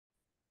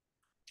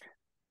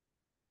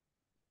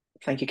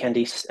Thank you,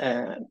 Candice.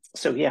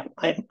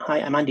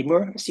 I'm Andy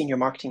Moore, Senior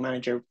Marketing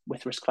Manager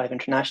with RISC-V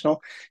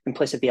International, in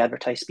place of the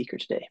advertised speaker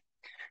today.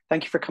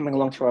 Thank you for coming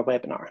along to our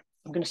webinar.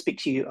 I'm going to speak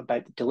to you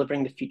about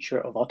delivering the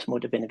future of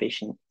automotive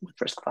innovation with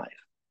RISC-V.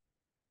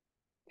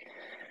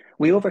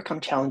 We overcome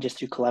challenges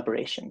through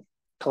collaboration.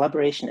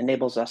 Collaboration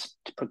enables us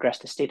to progress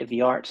the state of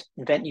the art,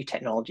 invent new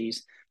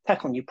technologies,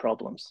 tackle new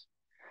problems.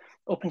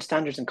 Open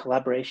standards and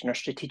collaboration are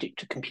strategic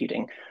to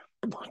computing,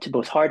 to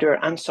both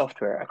hardware and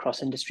software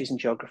across industries and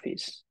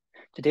geographies.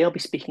 Today, I'll be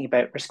speaking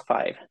about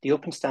RISC-V, the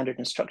Open Standard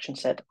Instruction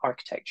Set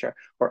Architecture,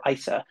 or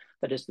ISA,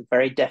 that is the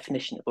very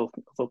definition of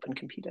open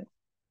computing.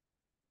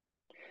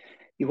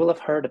 You will have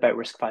heard about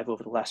RISC-V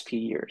over the last few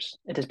years.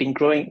 It has been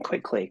growing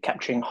quickly,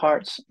 capturing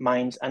hearts,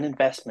 minds, and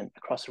investment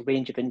across a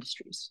range of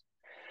industries.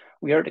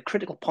 We are at a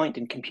critical point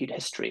in compute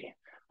history.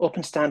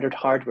 Open standard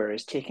hardware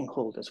is taking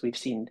hold, as we've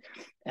seen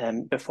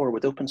before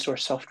with open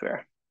source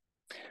software.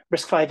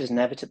 RISC-V is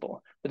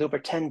inevitable. With over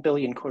 10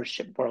 billion cores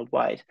shipped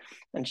worldwide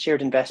and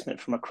shared investment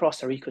from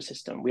across our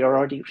ecosystem, we are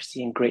already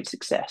seeing great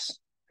success.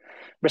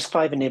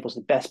 RISC-V enables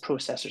the best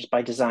processors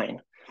by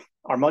design.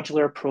 Our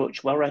modular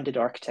approach, well-rounded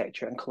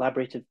architecture, and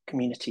collaborative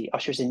community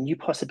ushers in new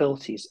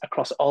possibilities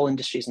across all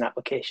industries and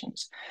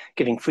applications,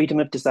 giving freedom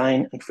of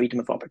design and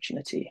freedom of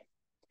opportunity.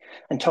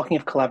 And talking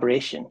of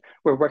collaboration,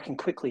 we're working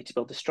quickly to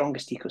build the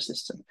strongest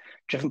ecosystem,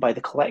 driven by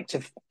the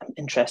collective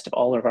interest of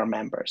all of our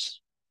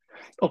members.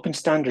 Open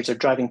standards are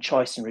driving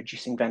choice and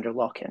reducing vendor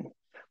lock-in.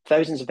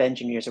 Thousands of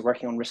engineers are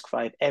working on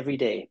RISC-V every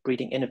day,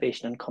 breeding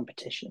innovation and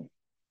competition.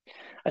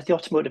 As the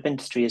automotive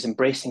industry is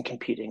embracing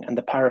computing and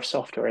the power of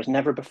software as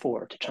never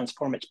before to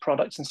transform its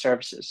products and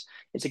services,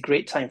 it's a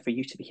great time for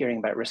you to be hearing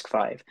about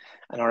RISC-V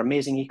and our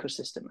amazing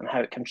ecosystem and how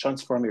it can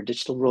transform your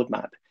digital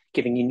roadmap,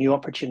 giving you new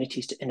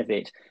opportunities to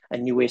innovate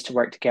and new ways to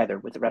work together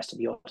with the rest of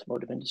the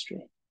automotive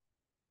industry.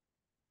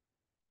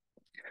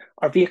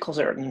 Our vehicles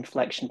are at an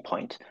inflection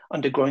point,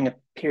 undergoing a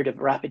period of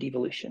rapid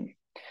evolution.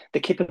 The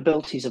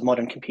capabilities of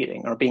modern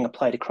computing are being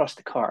applied across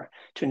the car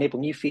to enable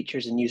new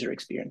features and user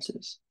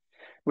experiences.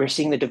 We're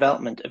seeing the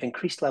development of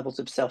increased levels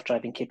of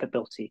self-driving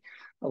capability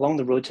along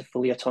the road to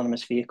fully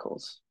autonomous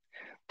vehicles.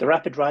 The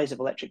rapid rise of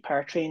electric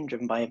powertrain,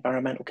 driven by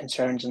environmental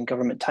concerns and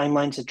government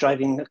timelines, is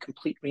driving a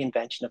complete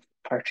reinvention of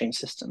powertrain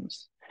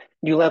systems.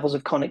 New levels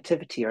of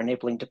connectivity are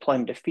enabling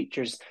deployment of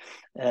features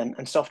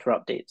and software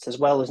updates, as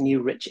well as new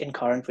rich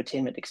in-car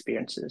infotainment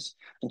experiences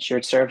and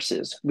shared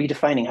services,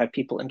 redefining how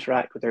people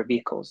interact with their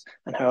vehicles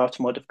and how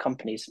automotive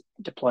companies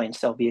deploy and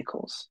sell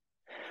vehicles.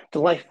 The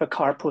life of a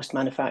car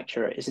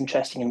post-manufacture is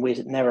interesting in ways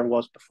it never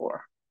was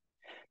before.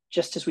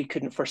 Just as we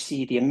couldn't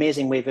foresee the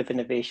amazing wave of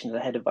innovation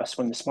ahead of us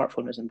when the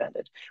smartphone was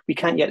invented, we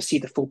can't yet see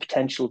the full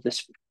potential of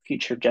this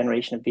future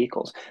generation of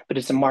vehicles, but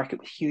it's a market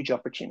with huge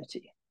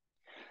opportunity.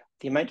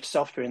 The amount of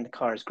software in the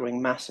car is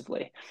growing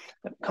massively.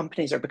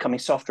 Companies are becoming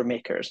software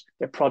makers,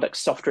 their products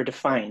software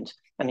defined,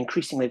 and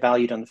increasingly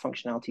valued on the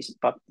functionalities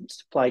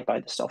supplied by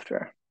the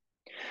software.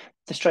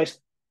 This drives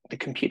the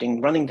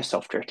computing running the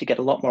software to get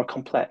a lot more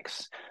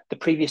complex. The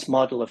previous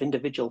model of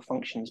individual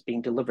functions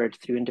being delivered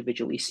through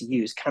individual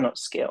ECUs cannot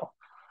scale.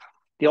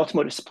 The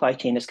automotive supply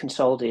chain is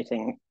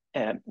consolidating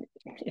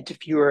into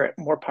fewer,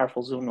 more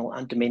powerful zonal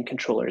and domain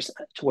controllers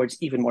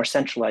towards even more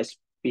centralized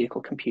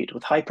vehicle compute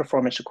with high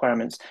performance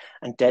requirements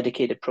and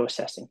dedicated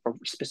processing for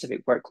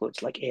specific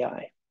workloads like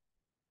AI.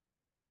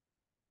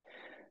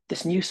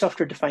 This new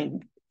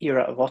software-defined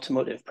era of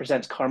automotive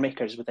presents car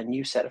makers with a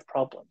new set of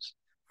problems.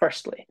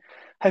 Firstly,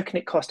 how can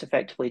it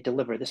cost-effectively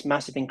deliver this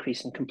massive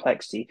increase in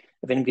complexity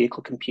of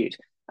in-vehicle compute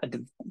at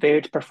the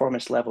varied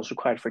performance levels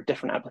required for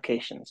different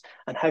applications?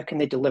 And how can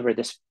they deliver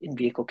this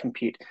in-vehicle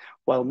compute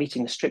while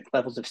meeting the strict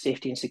levels of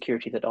safety and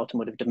security that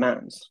automotive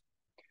demands?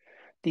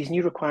 These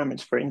new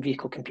requirements for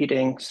in-vehicle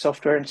computing,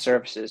 software, and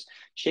services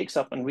shakes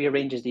up and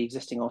rearranges the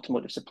existing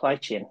automotive supply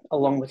chain,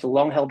 along with the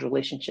long-held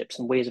relationships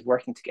and ways of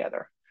working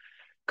together.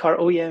 Car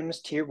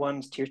OEMs, Tier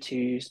 1s, Tier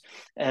 2s,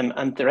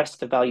 and the rest of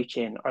the value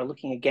chain are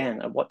looking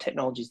again at what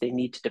technologies they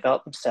need to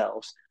develop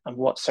themselves and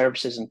what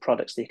services and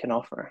products they can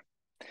offer.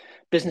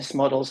 Business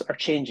models are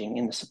changing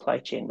in the supply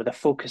chain with a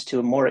focus to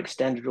a more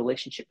extended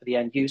relationship with the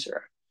end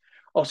user.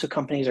 Also,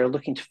 companies are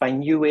looking to find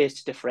new ways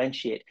to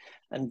differentiate,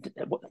 and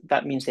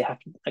that means they have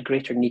a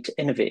greater need to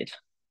innovate.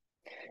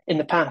 In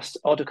the past,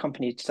 auto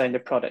companies designed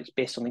their products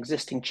based on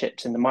existing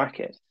chips in the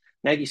market.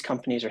 Now these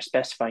companies are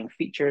specifying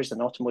features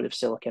and automotive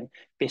silicon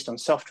based on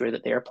software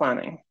that they are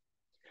planning.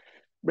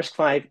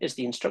 RISC-V is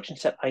the instruction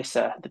set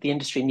ISA that the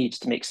industry needs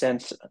to make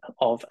sense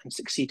of and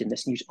succeed in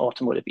this new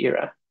automotive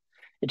era.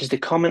 It is the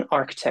common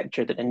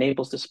architecture that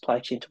enables the supply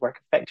chain to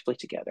work effectively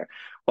together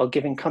while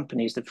giving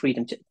companies the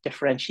freedom to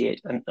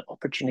differentiate and the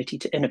opportunity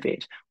to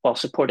innovate, while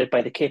supported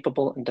by the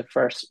capable and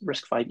diverse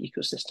RISC-V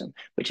ecosystem,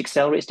 which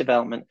accelerates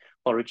development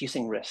while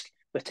reducing risk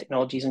with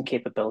technologies and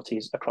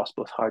capabilities across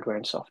both hardware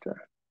and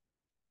software.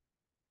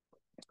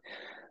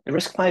 The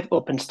RISC-V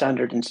open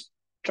standard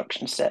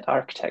instruction set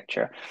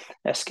architecture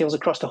scales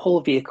across the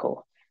whole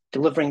vehicle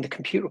delivering the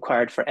compute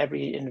required for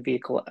every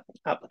in-vehicle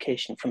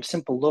application, from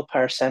simple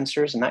low-power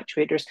sensors and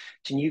actuators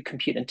to new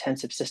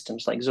compute-intensive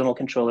systems like zonal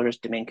controllers,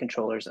 domain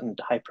controllers, and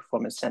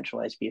high-performance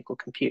centralized vehicle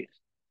compute.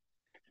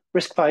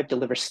 RISC-V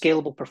delivers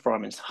scalable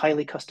performance,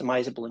 highly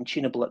customizable and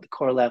tunable at the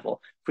core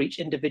level for each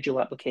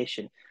individual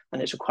application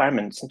and its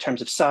requirements in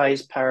terms of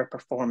size, power,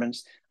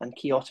 performance, and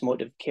key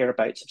automotive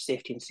care-abouts of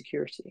safety and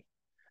security.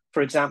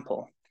 For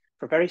example,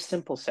 for very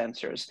simple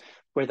sensors,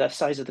 where the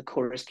size of the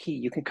core is key,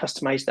 you can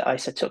customize the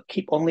ISA to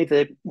keep only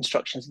the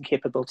instructions and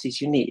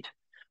capabilities you need.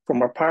 For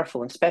more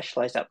powerful and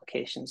specialized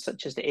applications,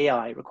 such as the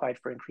AI required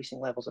for increasing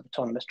levels of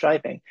autonomous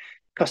driving,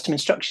 custom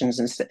instructions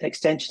and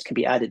extensions can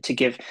be added to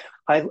give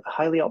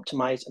highly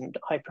optimized and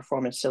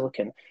high-performance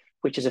silicon,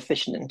 which is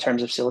efficient in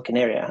terms of silicon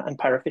area and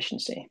power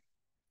efficiency.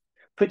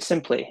 Put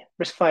simply,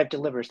 RISC-V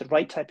delivers the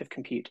right type of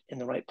compute in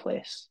the right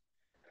place.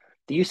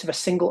 The use of a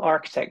single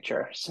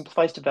architecture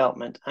simplifies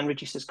development and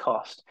reduces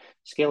cost,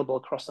 scalable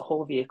across the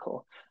whole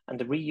vehicle, and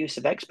the reuse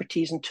of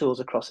expertise and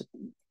tools across a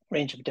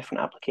range of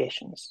different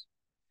applications.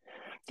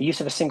 The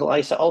use of a single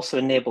ISA also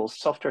enables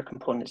software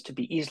components to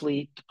be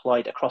easily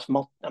deployed across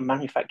a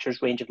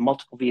manufacturer's range of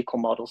multiple vehicle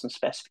models and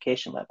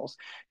specification levels,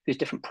 whose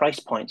different price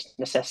points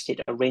necessitate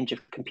a range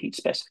of compute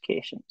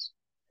specifications.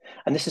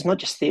 And this is not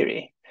just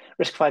theory.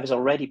 RISC-V has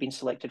already been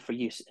selected for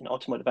use in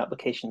automotive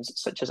applications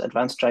such as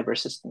advanced driver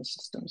assistance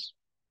systems.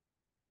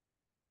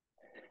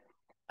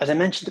 As I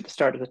mentioned at the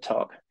start of the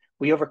talk,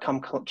 we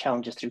overcome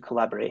challenges through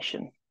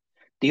collaboration.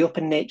 The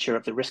open nature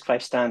of the RISC-V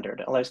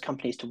standard allows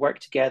companies to work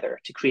together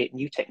to create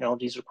new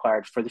technologies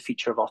required for the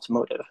future of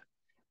automotive,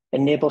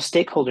 enable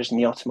stakeholders in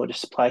the automotive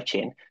supply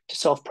chain to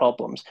solve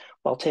problems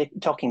while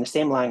talking the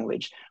same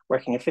language,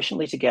 working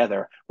efficiently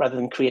together rather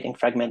than creating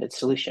fragmented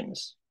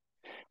solutions.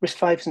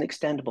 RISC-V is an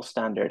extendable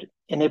standard,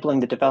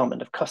 enabling the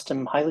development of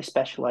custom, highly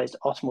specialized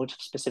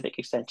automotive-specific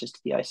extensions to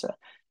the ISA,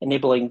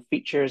 enabling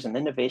features and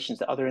innovations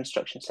that other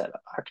instruction set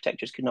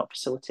architectures could not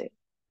facilitate.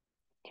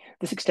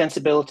 This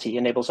extensibility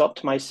enables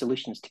optimized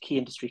solutions to key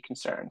industry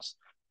concerns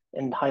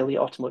in highly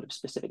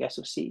automotive-specific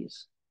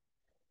SoCs.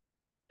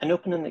 An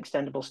open and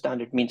extendable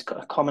standard means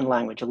a common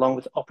language along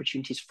with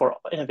opportunities for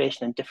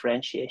innovation and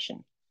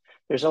differentiation.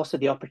 There's also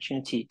the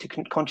opportunity to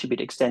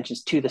contribute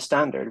extensions to the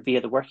standard via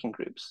the working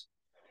groups.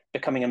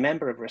 Becoming a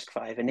member of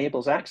RISC-V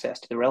enables access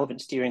to the relevant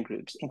steering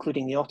groups,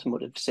 including the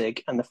automotive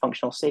SIG and the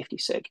functional safety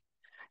SIG,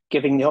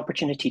 giving the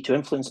opportunity to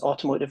influence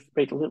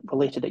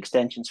automotive-related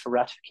extensions for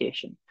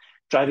ratification,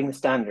 driving the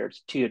standard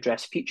to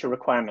address future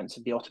requirements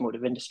of the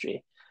automotive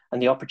industry,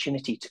 and the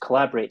opportunity to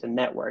collaborate and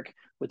network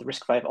with the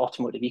RISC-V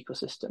automotive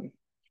ecosystem.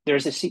 There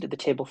is a seat at the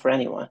table for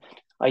anyone.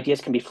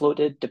 Ideas can be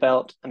floated,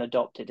 developed, and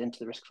adopted into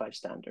the RISC-V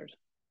standard.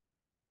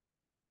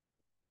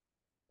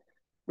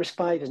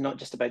 RISC-V is not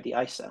just about the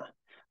ISA.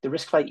 The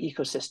RISC-V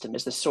ecosystem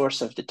is the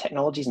source of the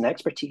technologies and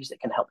expertise that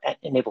can help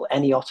enable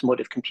any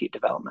automotive compute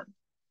development.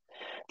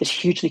 This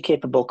hugely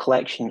capable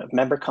collection of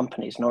member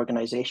companies and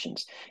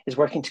organizations is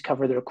working to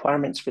cover the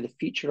requirements for the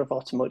future of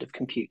automotive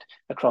compute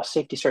across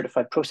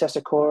safety-certified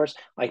processor cores,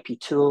 IP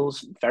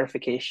tools,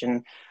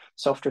 verification,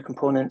 software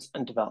components,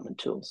 and development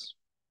tools.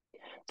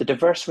 The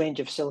diverse range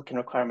of silicon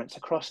requirements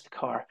across the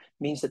car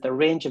means that the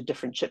range of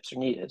different chips are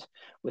needed,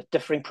 with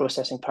differing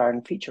processing power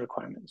and feature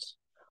requirements.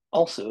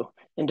 Also,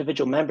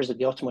 individual members of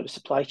the automotive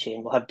supply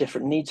chain will have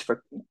different needs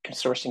for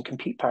sourcing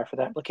compute power for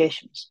their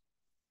applications.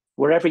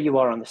 Wherever you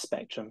are on the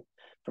spectrum,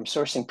 from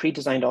sourcing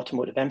pre-designed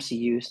automotive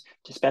MCUs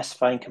to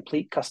specifying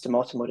complete custom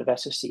automotive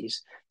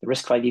SoCs, the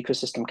RISC-V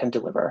ecosystem can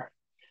deliver.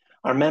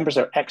 Our members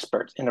are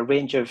experts in a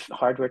range of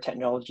hardware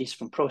technologies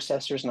from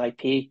processors and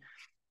IP,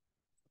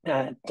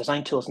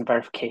 design tools and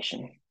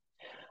verification.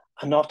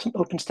 An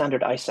open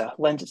standard ISA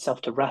lends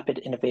itself to rapid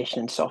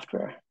innovation in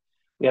software.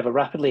 We have a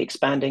rapidly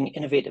expanding,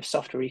 innovative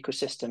software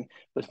ecosystem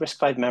with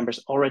RISC-V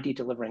members already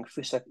delivering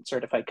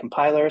FUSA-certified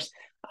compilers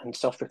and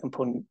software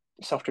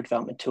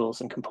development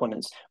tools and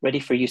components ready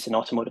for use in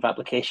automotive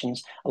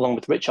applications, along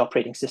with rich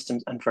operating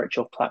systems and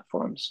virtual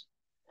platforms.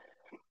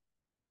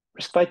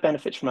 RISC-V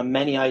benefits from a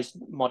many-eyes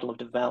model of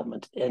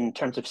development in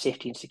terms of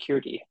safety and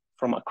security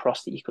from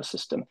across the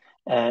ecosystem,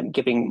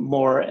 giving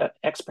more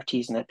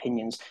expertise and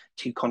opinions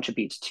to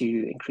contribute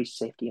to increased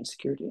safety and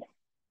security.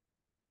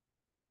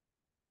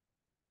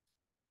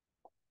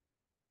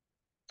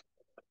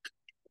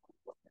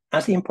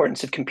 As the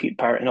importance of compute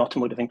power in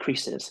automotive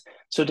increases,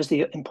 so does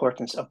the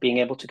importance of being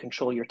able to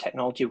control your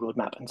technology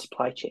roadmap and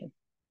supply chain.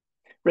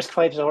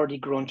 RISC-V has already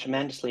grown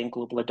tremendously in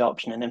global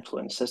adoption and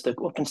influence as the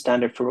open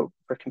standard for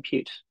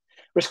compute.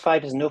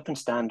 RISC-V is an open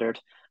standard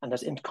and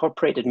has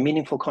incorporated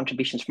meaningful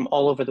contributions from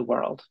all over the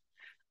world.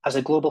 As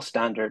a global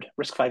standard,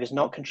 RISC-V is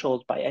not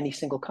controlled by any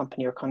single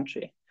company or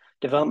country.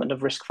 Development of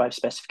RISC-V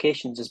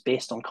specifications is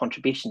based on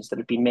contributions that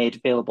have been made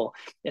available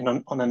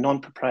on a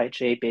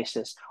non-proprietary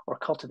basis or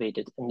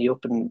cultivated in the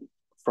open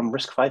from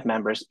RISC-V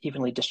members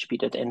evenly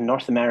distributed in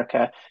North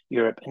America,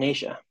 Europe, and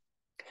Asia.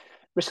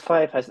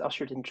 RISC-V has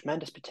ushered in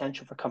tremendous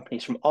potential for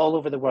companies from all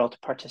over the world to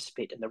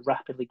participate in the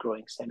rapidly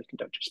growing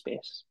semiconductor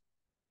space.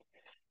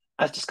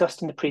 As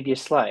discussed in the previous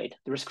slide,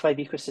 the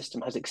RISC-V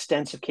ecosystem has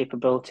extensive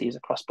capabilities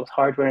across both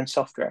hardware and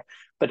software,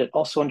 but it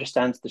also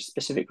understands the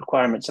specific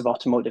requirements of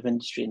automotive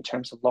industry in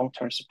terms of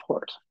long-term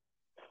support.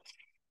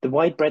 The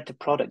wide breadth of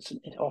products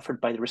offered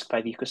by the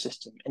RISC-V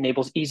ecosystem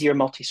enables easier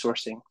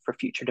multi-sourcing for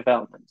future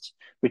developments,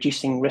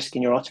 reducing risk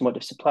in your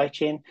automotive supply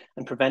chain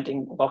and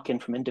preventing lock-in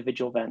from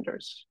individual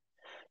vendors.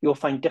 You will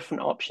find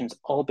different options,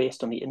 all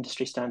based on the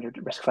industry standard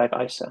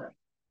RISC-V ISA.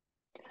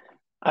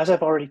 As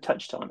I've already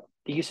touched on,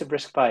 the use of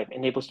RISC-V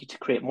enables you to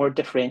create more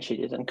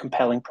differentiated and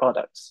compelling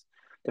products.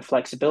 The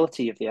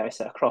flexibility of the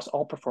ISA across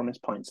all performance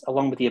points,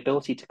 along with the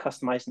ability to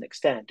customize and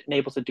extend,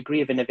 enables a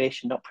degree of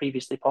innovation not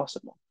previously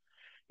possible.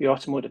 Your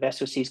automotive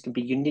SoCs can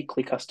be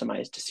uniquely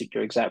customized to suit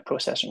your exact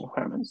processing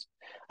requirements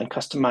and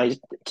customized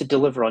to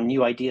deliver on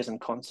new ideas and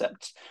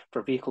concepts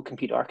for vehicle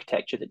compute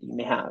architecture that you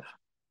may have.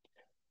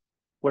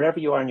 Wherever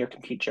you are in your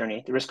compute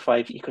journey, the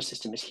RISC-V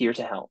ecosystem is here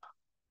to help.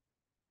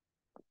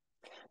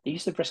 The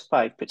use of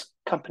RISC-V puts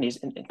companies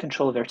in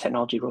control of their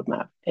technology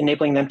roadmap,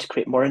 enabling them to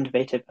create more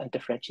innovative and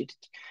differentiated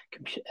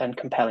and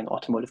compelling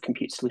automotive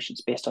compute solutions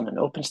based on an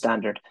open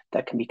standard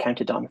that can be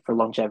counted on for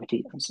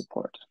longevity and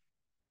support.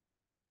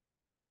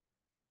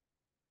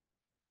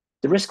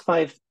 The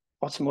RISC-V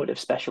Automotive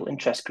Special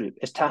Interest Group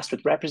is tasked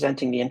with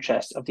representing the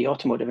interests of the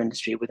automotive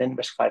industry within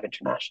RISC-V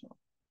International.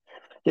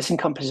 This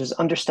encompasses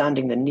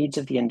understanding the needs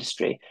of the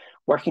industry,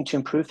 working to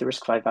improve the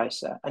RISC-V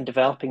ISA, and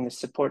developing the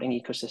supporting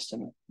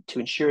ecosystem to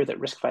ensure that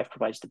RISC-V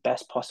provides the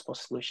best possible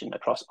solution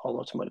across all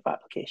automotive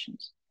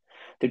applications.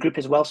 The group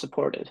is well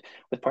supported,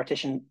 with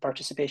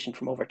participation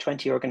from over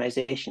 20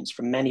 organizations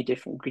from many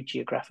different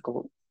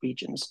geographical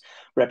regions,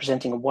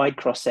 representing a wide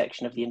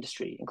cross-section of the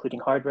industry, including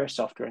hardware,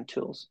 software, and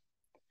tools.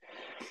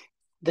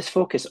 This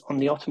focus on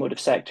the automotive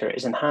sector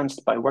is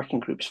enhanced by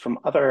working groups from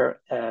other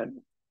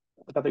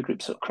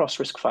groups across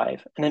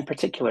RISC-V, and in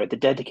particular, the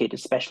dedicated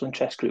special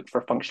interest group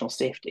for functional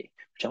safety,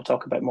 which I'll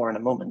talk about more in a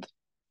moment.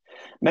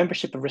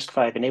 Membership of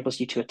RISC-V enables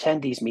you to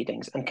attend these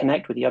meetings and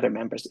connect with the other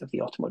members of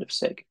the automotive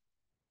SIG.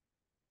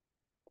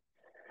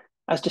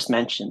 As just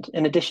mentioned,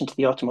 in addition to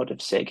the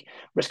automotive SIG,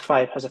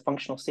 RISC-V has a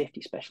functional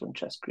safety special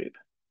interest group.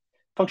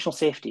 Functional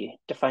safety,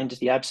 defined as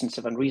the absence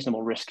of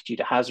unreasonable risk due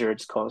to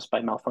hazards caused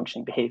by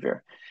malfunctioning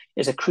behavior,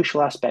 is a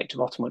crucial aspect of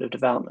automotive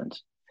development.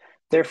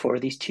 Therefore,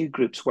 these two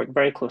groups work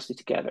very closely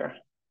together.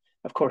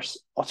 Of course,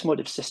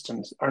 automotive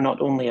systems are not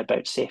only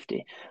about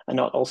safety, and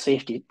not all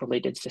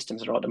safety-related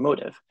systems are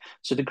automotive,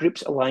 so the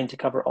groups align to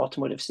cover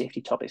automotive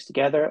safety topics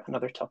together and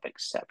other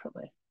topics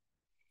separately.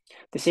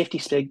 The safety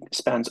SIG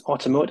spans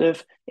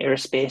automotive,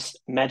 aerospace,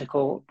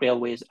 medical,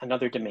 railways, and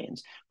other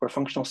domains where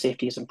functional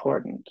safety is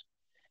important.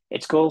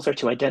 Its goals are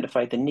to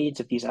identify the needs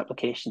of these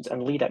applications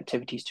and lead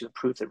activities to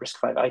improve the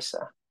RISC-V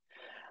ISA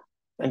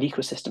and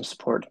ecosystem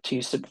support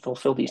to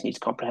fulfill these needs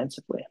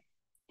comprehensively.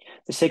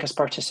 The SIG has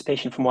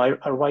participation from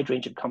a wide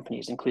range of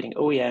companies, including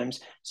OEMs,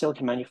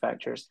 silicon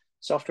manufacturers,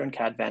 software and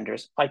CAD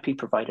vendors, IP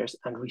providers,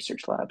 and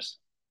research labs.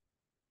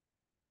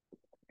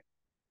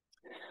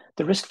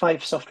 The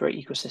RISC-V Software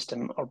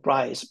Ecosystem, or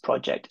RISE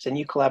project, is a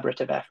new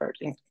collaborative effort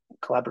in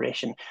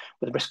collaboration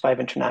with RISC-V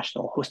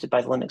International, hosted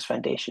by the Linux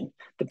Foundation,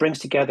 that brings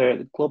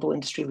together global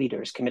industry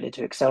leaders committed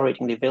to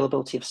accelerating the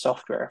availability of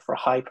software for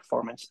high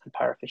performance and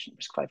power efficient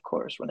RISC-V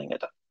cores running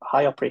at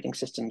high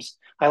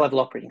level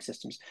operating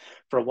systems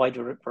for a wide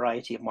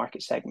variety of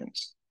market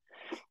segments.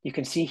 You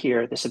can see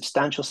here the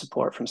substantial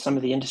support from some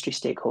of the industry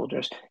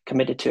stakeholders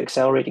committed to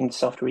accelerating the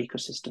software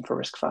ecosystem for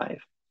RISC-V.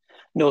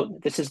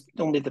 Note, this is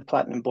only the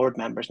Platinum board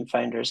members and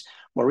founders.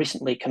 More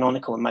recently,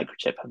 Canonical and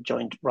Microchip have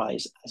joined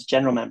RISE as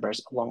general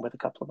members, along with a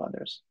couple of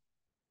others.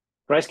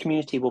 The RISE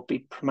community will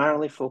be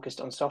primarily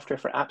focused on software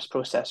for apps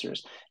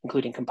processors,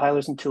 including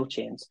compilers and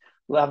toolchains,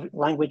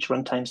 language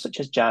runtimes such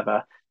as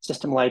Java,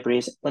 system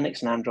libraries,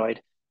 Linux and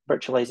Android,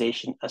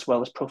 virtualization, as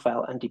well as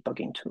profile and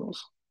debugging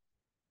tools.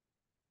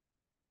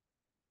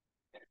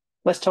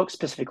 Let's talk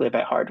specifically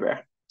about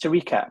hardware. To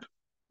recap,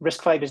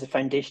 RISC-V is the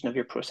foundation of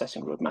your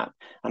processing roadmap,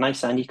 an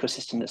ISA and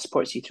ecosystem that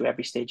supports you through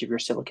every stage of your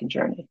silicon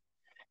journey.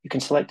 You can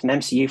select an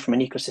MCU from an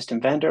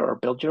ecosystem vendor or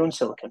build your own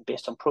silicon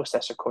based on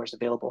processor cores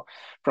available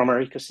from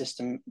our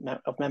ecosystem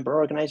of member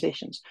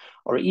organizations,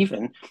 or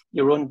even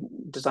your own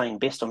design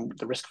based on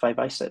the RISC-V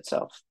ISA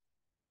itself.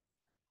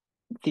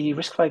 The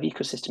RISC-V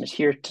ecosystem is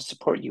here to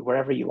support you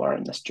wherever you are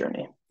in this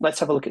journey.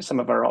 Let's have a look at some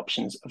of our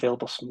options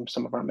available from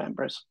some of our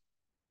members.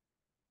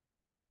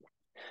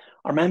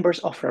 Our members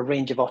offer a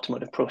range of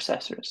automotive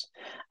processors.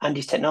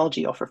 Andy's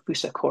Technology offer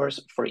FUSA cores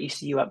for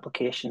ECU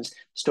applications,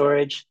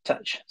 storage,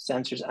 touch,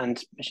 sensors,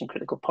 and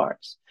mission-critical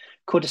parts.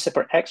 Codasip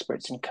are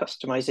experts in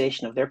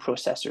customization of their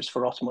processors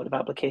for automotive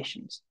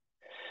applications.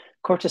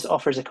 Cortis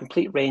offers a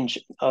complete range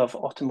of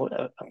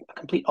automotive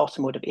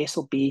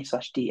ASIL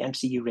B/D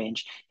MCU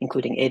range,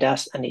 including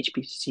ADAS and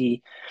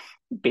HPC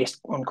based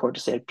on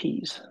Cortis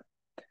IPs.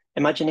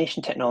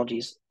 Imagination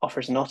Technologies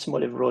offers an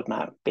automotive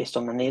roadmap based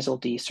on the ASIL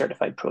D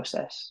certified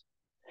process.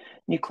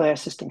 Nuclear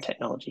System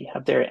Technology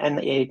have their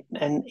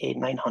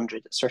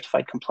NA900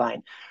 certified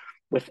compliant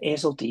with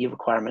ASIL-D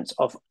requirements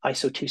of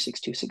ISO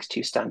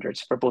 26262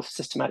 standards for both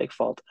systematic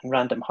fault and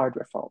random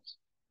hardware faults.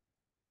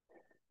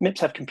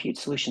 MIPS have compute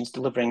solutions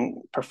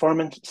delivering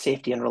performance,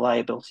 safety, and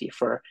reliability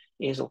for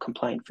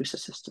ASIL-compliant FUSA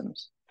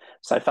systems.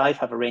 Sci5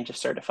 have a range of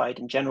certified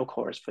and general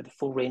cores for the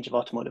full range of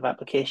automotive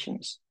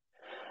applications.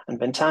 And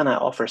Ventana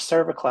offers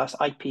server-class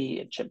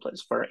IP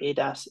chiplets for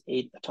ADAS,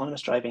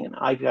 autonomous driving, and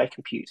IVI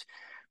compute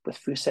with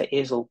FUSA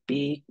ASIL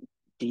B,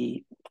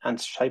 D, and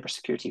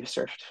cybersecurity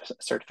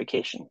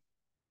certification.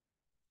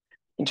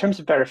 In terms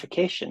of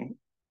verification,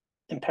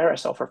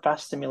 Imperis offer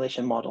fast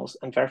simulation models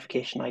and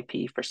verification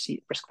IP for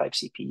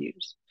RISC-V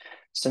CPUs.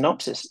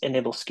 Synopsys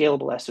enables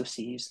scalable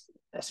SoCs,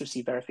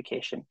 SoC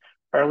verification,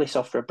 early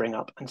software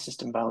bring-up, and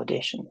system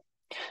validation.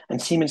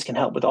 And Siemens can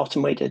help with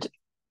automated,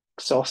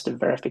 exhaustive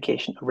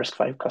verification of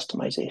RISC-V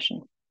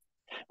customization.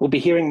 We'll be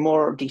hearing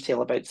more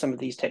detail about some of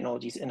these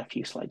technologies in a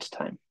few slides'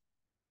 time.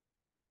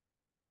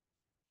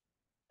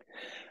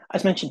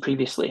 As mentioned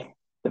previously,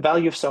 the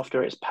value of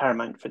software is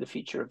paramount for the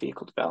future of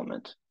vehicle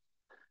development.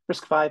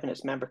 RISC-V and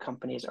its member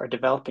companies are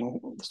developing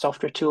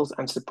software tools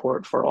and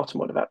support for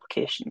automotive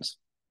applications.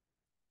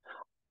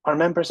 Our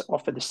members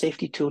offer the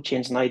safety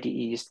toolchains and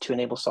IDEs to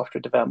enable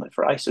software development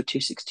for ISO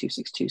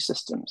 26262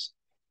 systems.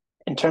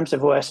 In terms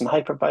of OS and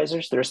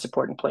hypervisors, there is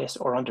support in place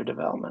or under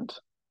development.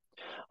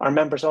 Our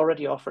members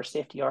already offer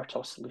safety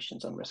RTOS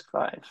solutions on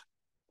RISC-V.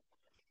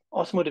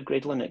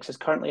 Automotive-grade Linux is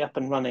currently up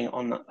and running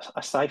on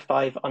a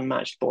Sci5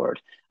 unmatched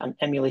board and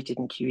emulated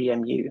in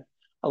QEMU,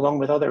 along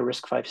with other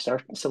RISC-V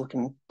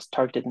silicon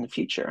targeted in the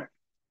future.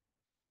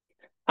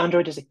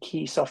 Android is a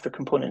key software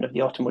component of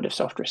the automotive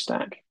software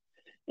stack.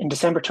 In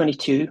December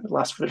 22,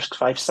 last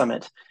RISC-V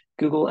Summit,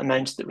 Google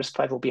announced that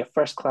RISC-V will be a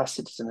first-class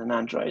citizen in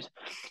Android.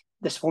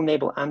 This will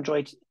enable the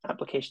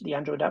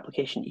Android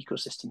application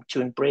ecosystem to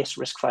embrace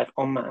RISC-V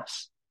en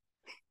masse.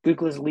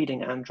 Google is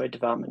leading Android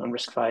development on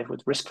RISC-V,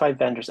 with RISC-V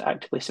vendors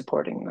actively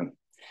supporting them.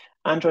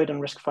 Android on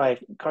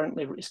RISC-V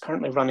is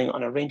currently running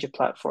on a range of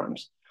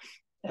platforms,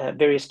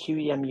 various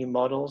QEMU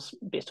models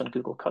based on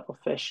Google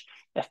Cuttlefish,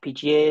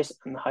 FPGAs,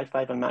 and the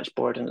Hi5 Unmatched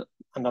board and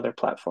other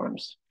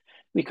platforms.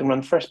 We can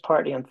run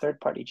first-party and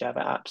third-party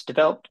Java apps,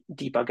 develop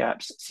debug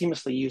apps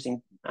seamlessly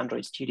using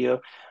Android Studio,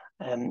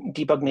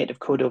 debug native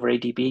code over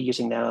ADB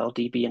using the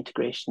LLDB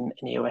integration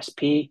in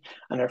AOSP,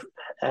 and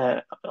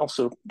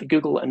also the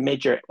Google and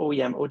major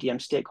OEM, ODM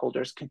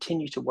stakeholders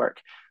continue to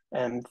work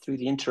through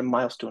the interim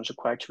milestones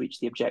required to reach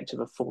the objective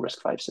of full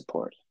RISC-V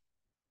support.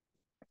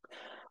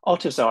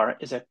 AutoZAR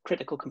is a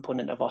critical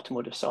component of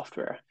automotive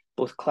software,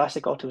 both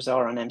classic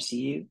AutoZAR on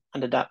MCU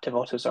and adaptive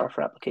AutoZAR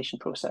for application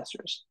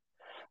processors.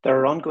 There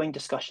are ongoing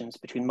discussions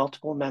between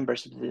multiple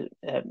members of the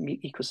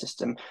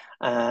ecosystem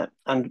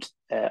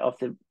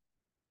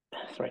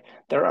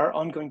there are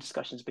ongoing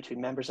discussions between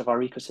members of our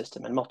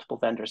ecosystem and multiple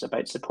vendors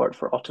about support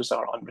for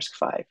AutoZAR on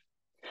RISC-V.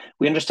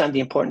 We understand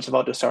the importance of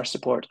AutoZAR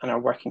support and are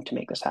working to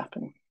make this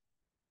happen.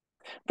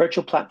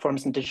 Virtual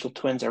platforms and digital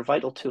twins are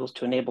vital tools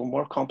to enable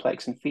more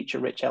complex and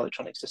feature-rich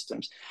electronic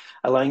systems,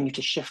 allowing you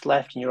to shift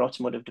left in your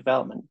automotive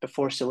development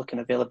before silicon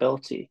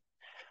availability.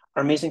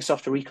 Our amazing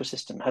software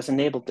ecosystem has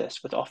enabled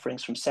this with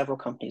offerings from several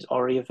companies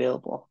already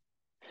available.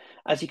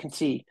 As you can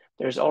see,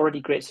 there is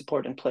already great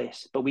support in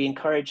place, but we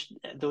encourage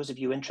those of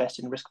you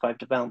interested in RISC-V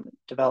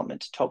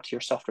development to talk to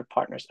your software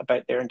partners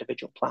about their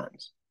individual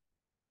plans.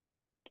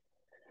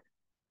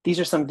 These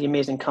are some of the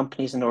amazing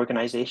companies and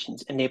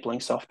organizations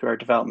enabling software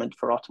development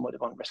for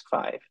automotive on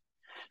RISC-V.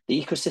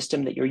 The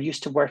ecosystem that you're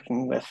used to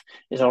working with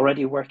is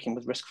already working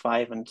with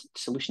RISC-V, and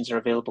solutions are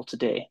available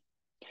today.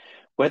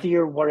 Whether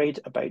you're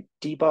worried about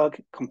debug,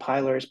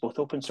 compilers, both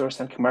open source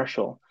and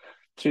commercial,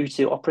 through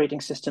to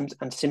operating systems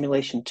and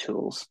simulation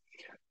tools,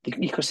 the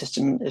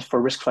ecosystem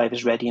for RISC-V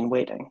is ready and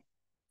waiting.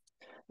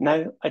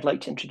 Now, I'd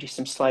like to introduce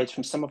some slides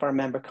from some of our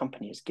member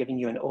companies, giving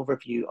you an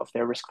overview of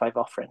their RISC-V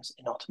offerings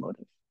in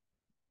automotive.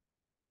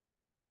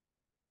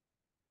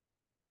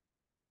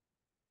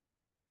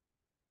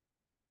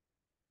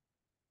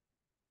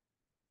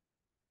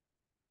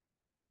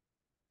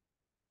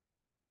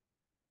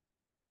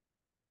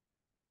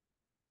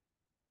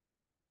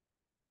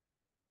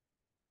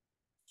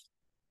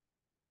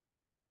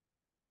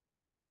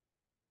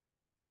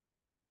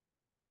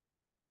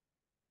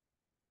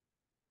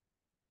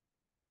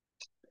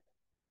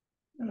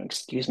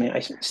 Excuse me, I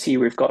see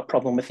we've got a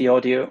problem with the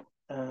audio.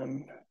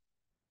 Let's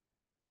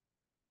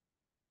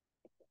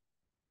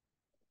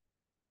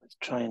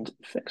try and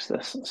fix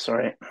this,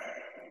 sorry.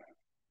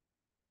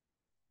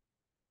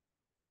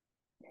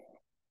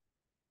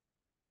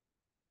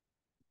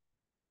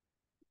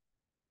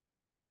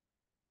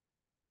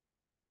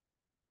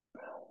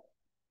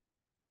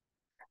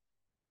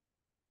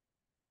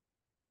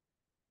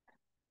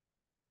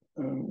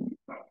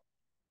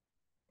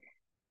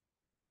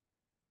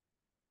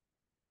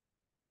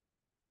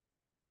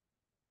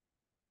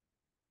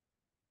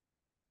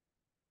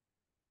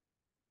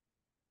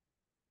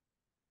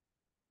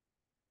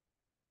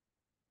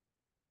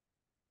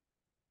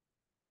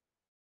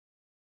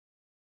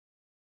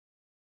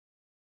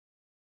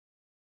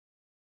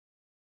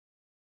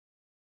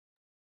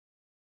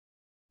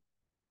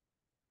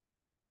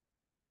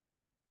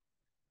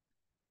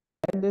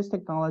 This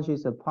technology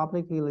is a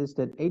publicly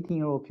listed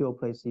 18-year-old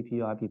pure-play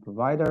CPU IP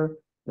provider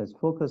that's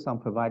focused on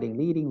providing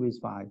leading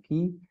RISC-V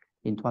IP.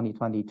 In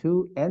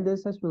 2022,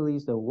 Andes has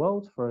released the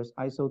world's first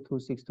ISO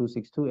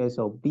 26262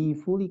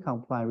 SOB fully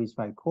compliant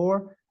RISC-V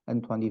core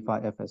and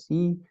 25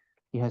 FSE.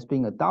 It has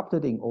been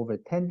adopted in over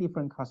 10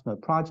 different customer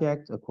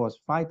projects across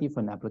 5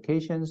 different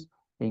applications,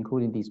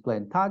 including display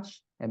and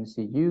touch,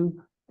 MCU,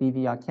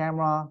 DVR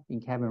camera,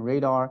 in-cabin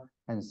radar,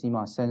 and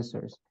CMOS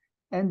sensors.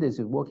 Andes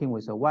is working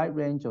with a wide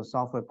range of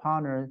software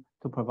partners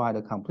to provide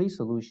a complete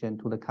solution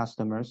to the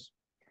customers.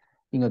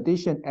 In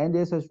addition,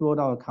 Andes has rolled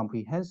out a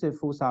comprehensive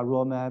FUSA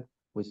roadmap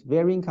with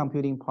varying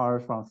computing power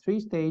from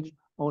 3-stage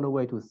all the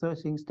way to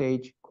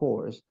 13-stage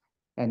cores,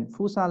 and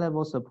FUSA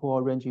level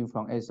support ranging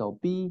from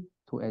SLB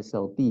to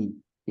SLD.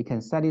 It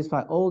can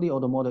satisfy all the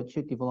automotive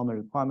chip development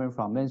requirements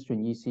from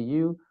mainstream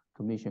ECU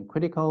to mission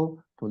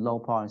critical to low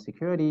power and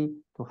security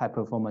to high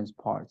performance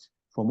parts.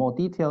 For more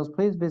details,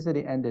 please visit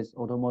the Andes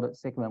Automotive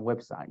segment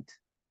website.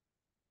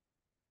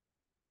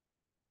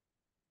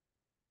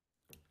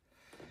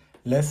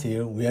 Last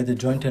year, we had a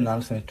joint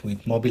announcement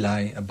with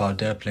Mobileye about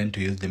their plan to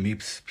use the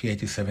MIPS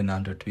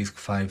P8700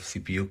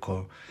 RISC-V CPU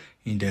core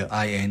in their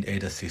high-end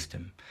ADAS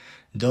system.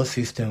 Those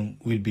systems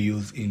will be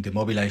used in the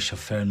Mobileye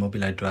Chauffeur and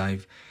Mobileye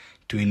Drive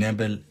to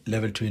enable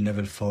level 3 and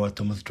level 4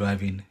 autonomous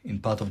driving in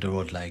part of the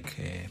road, like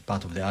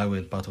part of the highway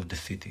and part of the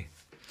city.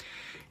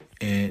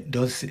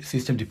 Those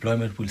system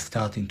deployment will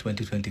start in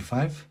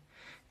 2025,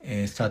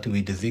 starting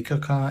with the Zeekr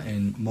car,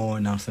 and more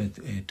announcements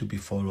to be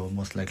followed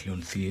most likely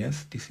on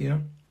CES this year.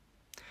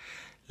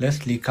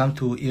 Lastly, come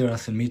to hear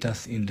us and meet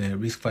us in the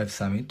RISC-V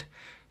Summit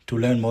to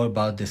learn more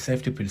about the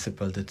safety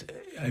principles that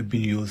have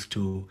been used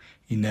to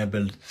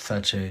enable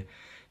to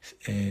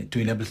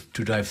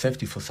drive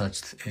safety for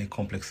such a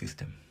complex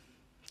system.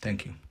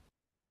 Thank you.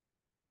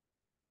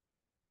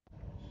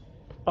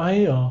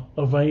 IAR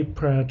are very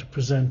proud to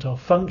present our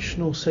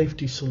functional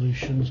safety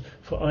solutions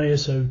for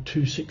ISO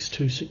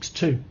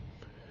 26262.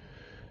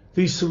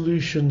 These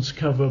solutions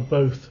cover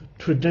both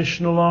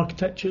traditional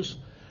architectures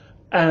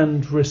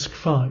and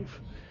RISC-V,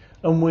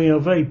 and we are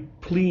very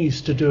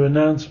pleased to do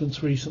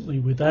announcements recently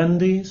with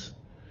Andes,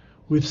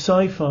 with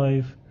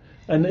Sci5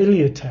 and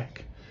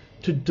Iliotech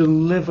to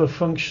deliver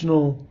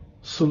functional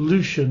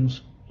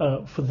solutions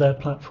for their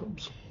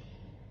platforms.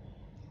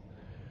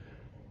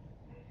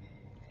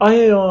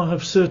 IAR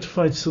have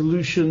certified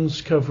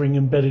solutions covering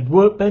embedded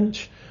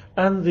workbench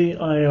and the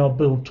IAR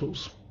build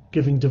tools,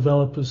 giving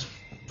developers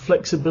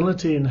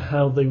flexibility in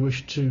how they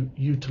wish to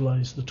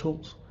utilize the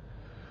tools.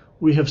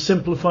 We have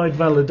simplified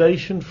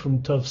validation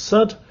from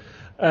TUV-SUD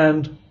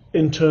and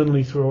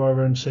internally through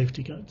our own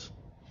safety guides.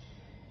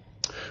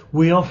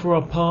 We offer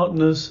our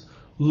partners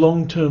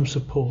long-term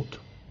support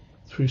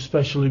through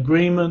special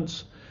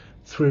agreements,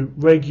 through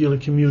regular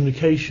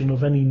communication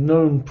of any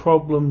known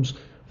problems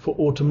for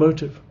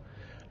automotive,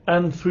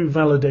 and through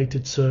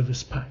validated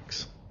service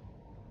packs.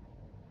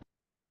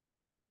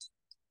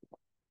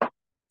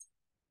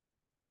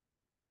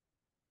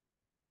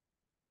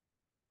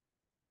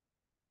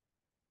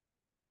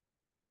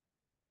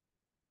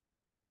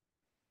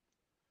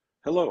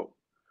 Hello,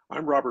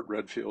 I'm Robert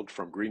Redfield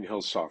from Green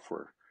Hills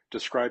Software,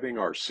 describing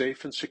our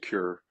safe and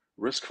secure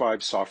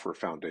RISC-V software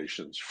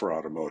foundations for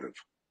automotive.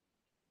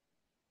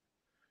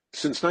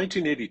 Since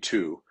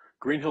 1982,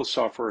 Green Hills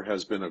Software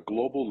has been a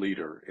global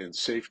leader in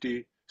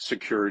safety,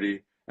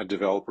 security, and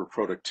developer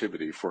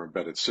productivity for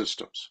embedded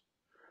systems.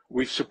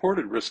 We've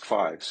supported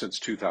RISC-V since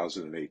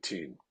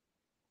 2018.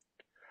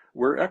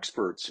 We're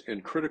experts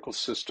in critical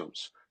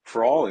systems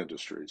for all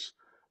industries,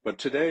 but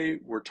today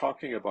we're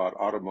talking about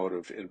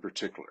automotive in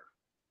particular,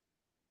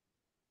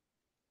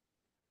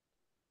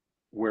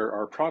 where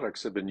our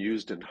products have been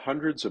used in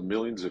hundreds of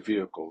millions of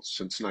vehicles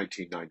since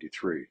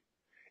 1993,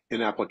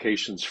 in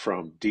applications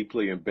from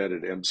deeply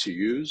embedded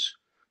MCUs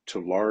to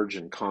large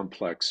and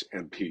complex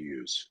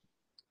MPUs.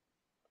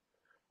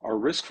 Our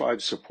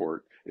RISC-V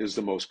support is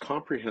the most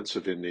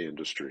comprehensive in the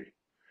industry,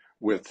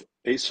 with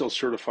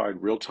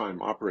ASIL-certified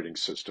real-time operating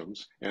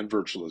systems and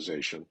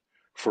virtualization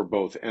for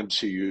both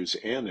MCUs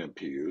and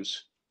MPUs,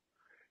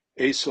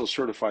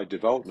 ASIL-certified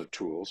development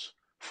tools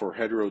for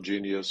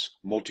heterogeneous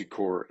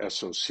multi-core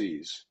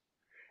SoCs,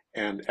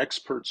 and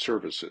expert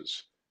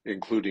services,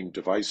 including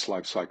device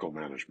lifecycle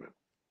management.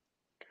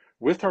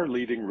 With our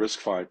leading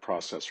RISC-V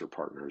processor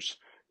partners,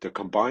 the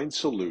combined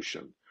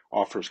solution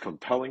offers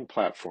compelling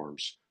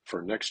platforms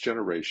for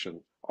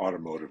next-generation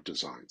automotive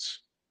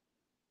designs.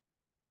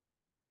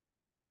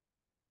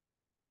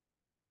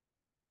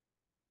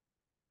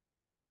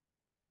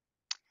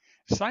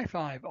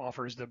 Sci5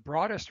 offers the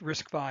broadest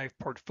RISC-V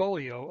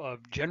portfolio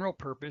of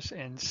general-purpose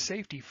and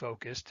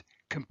safety-focused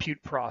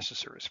compute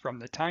processors, from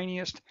the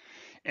tiniest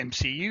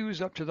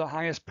MCUs up to the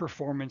highest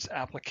performance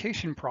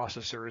application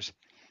processors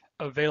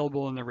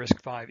available in the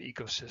RISC-V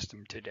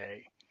ecosystem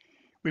today.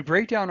 We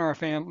break down our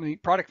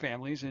product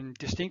families in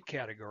distinct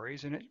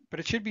categories, but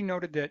it should be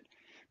noted that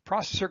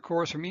processor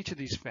cores from each of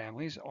these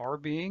families are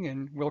being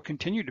and will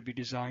continue to be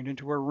designed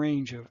into a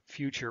range of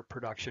future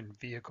production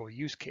vehicle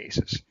use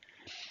cases.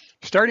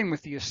 Starting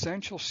with the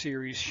Essential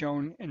series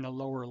shown in the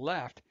lower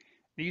left,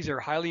 these are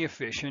highly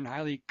efficient,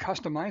 highly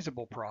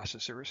customizable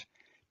processors,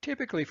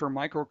 typically for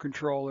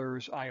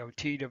microcontrollers,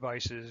 IoT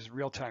devices,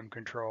 real-time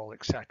control,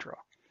 etc.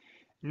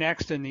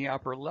 Next, in the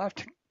upper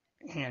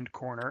left-hand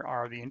corner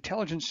are the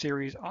Intelligence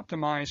series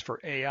optimized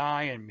for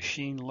AI and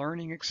machine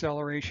learning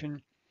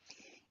acceleration.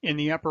 In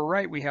the upper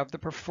right, we have the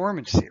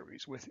Performance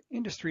series with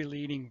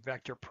industry-leading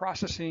vector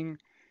processing,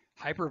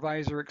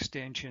 hypervisor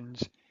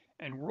extensions,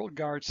 and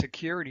WorldGuard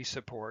security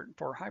support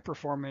for high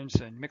performance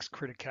and mixed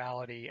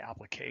criticality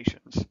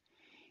applications.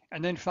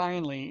 And then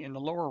finally, in the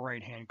lower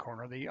right-hand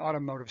corner, the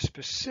automotive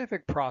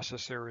specific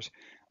processors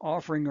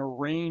offering a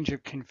range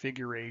of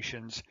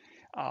configurations,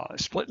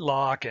 split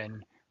lock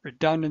and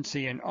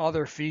redundancy and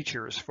other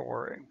features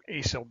for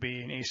ASIL B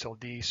and ASIL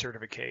D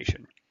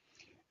certification.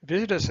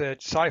 Visit us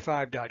at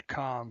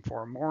sci5.com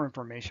for more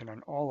information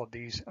on all of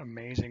these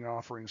amazing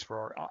offerings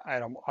for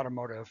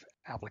automotive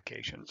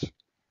applications.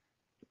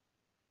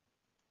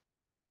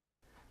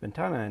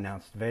 Ventana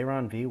announced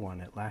Veyron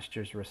V1 at last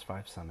year's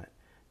RISC-V Summit.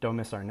 Don't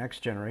miss our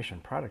next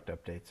generation product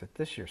updates at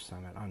this year's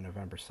summit on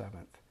November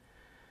 7th.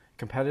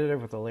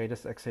 Competitive with the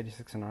latest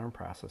x86 and ARM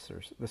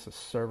processors, this is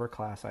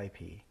server-class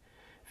IP,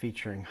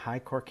 featuring high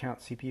core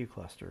count CPU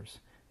clusters,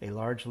 a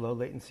large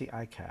low-latency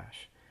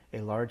iCache, a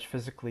large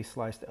physically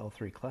sliced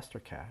L3 cluster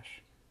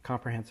cache,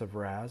 comprehensive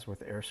RAS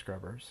with air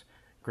scrubbers,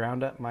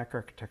 ground-up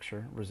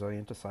microarchitecture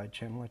resilient to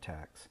side-channel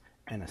attacks,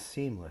 and a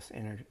seamless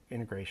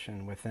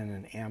integration within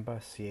an AMBA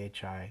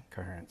CHI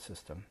coherent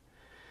system.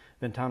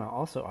 Ventana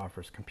also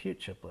offers compute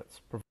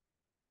chiplets,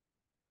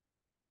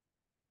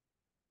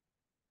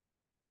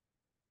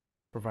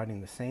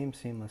 providing the same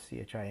seamless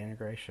CHI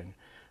integration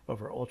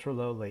over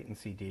ultra-low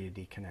latency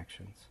D2D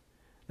connections.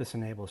 This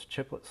enables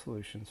chiplet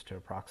solutions to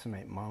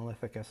approximate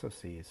monolithic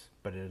SoCs,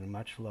 but at a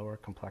much lower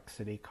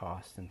complexity,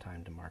 cost, and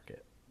time to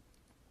market.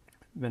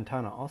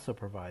 Ventana also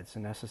provides the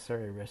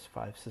necessary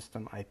RISC-V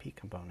system IP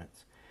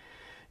components,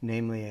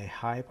 namely a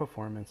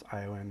high-performance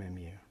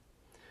IOMMU.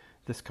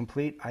 This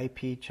complete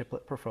IP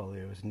chiplet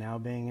portfolio is now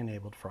being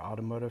enabled for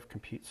automotive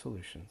compute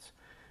solutions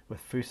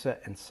with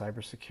FUSA and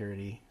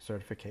cybersecurity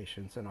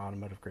certifications and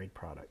automotive-grade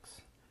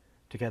products.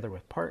 Together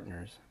with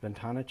partners,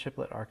 Ventana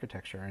chiplet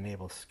architecture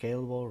enables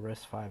scalable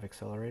RISC-V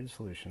accelerated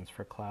solutions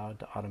for cloud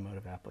to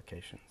automotive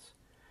applications.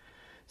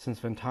 Since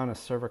Ventana's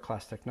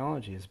server-class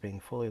technology is being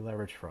fully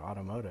leveraged for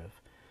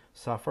automotive,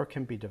 software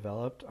can be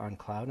developed on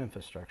cloud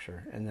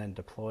infrastructure and then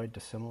deployed to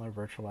similar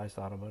virtualized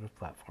automotive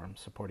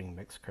platforms supporting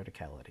mixed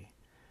criticality.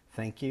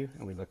 Thank you,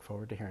 and we look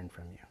forward to hearing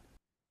from you.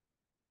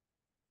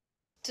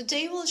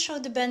 Today we'll show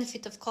the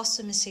benefit of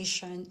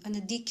customization on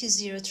the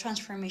DQ0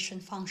 transformation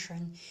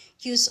function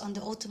used on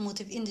the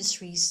automotive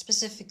industry,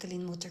 specifically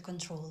in motor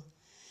control.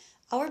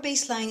 Our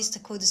baseline is the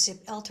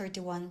Codecip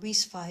L31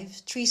 RISC-V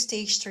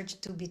 3-stage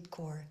 32-bit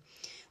core.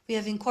 We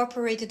have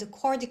incorporated a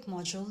CORDIC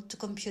module to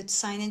compute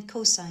sine and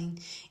cosine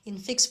in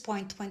fixed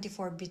point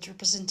 24-bit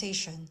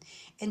representation,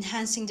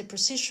 enhancing the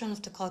precision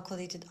of the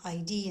calculated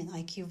ID and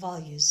IQ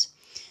values.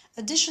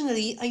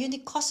 Additionally, a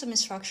unique custom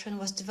instruction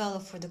was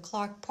developed for the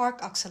Clark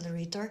Park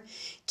accelerator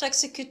to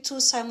execute two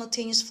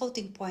simultaneous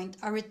floating point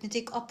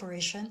arithmetic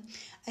operations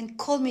and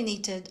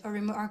culminated a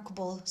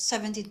remarkable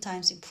 17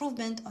 times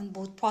improvement on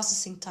both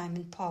processing time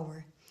and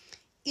power.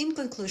 In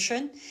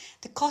conclusion,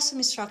 the custom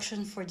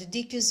instruction for the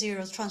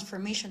DQ0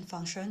 transformation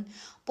function,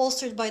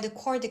 bolstered by the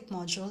CORDIC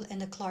module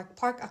and the Clark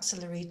Park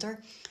accelerator,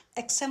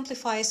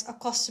 exemplifies a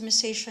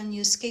customization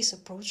use case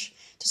approach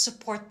to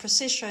support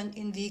precision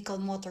in vehicle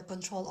motor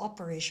control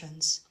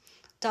operations,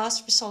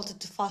 thus resulted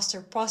to faster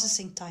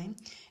processing time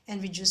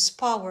and reduced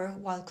power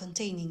while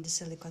containing the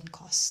silicon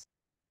cost.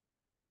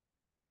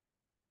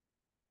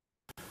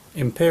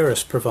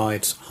 Imperis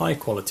provides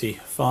high-quality,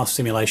 fast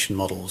simulation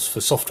models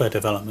for software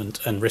development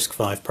and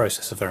RISC-V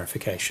processor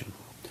verification.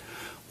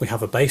 We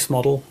have a base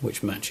model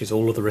which matches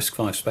all of the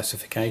RISC-V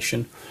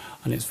specification,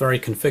 and it's very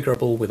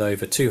configurable with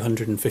over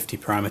 250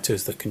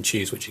 parameters that can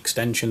choose which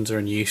extensions are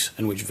in use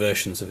and which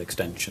versions of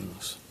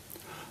extensions.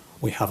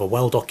 We have a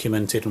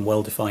well-documented and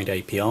well-defined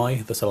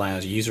API that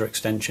allows user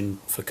extension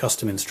for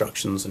custom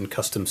instructions and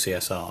custom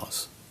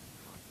CSRs.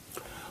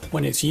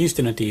 When it's used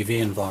in a DV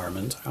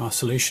environment, our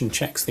solution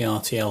checks the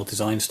RTL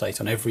design state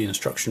on every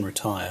instruction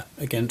retire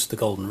against the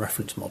golden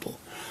reference model,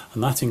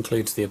 and that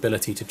includes the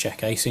ability to check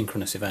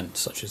asynchronous events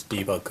such as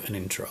debug and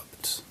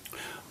interrupts.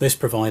 This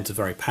provides a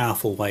very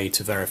powerful way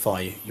to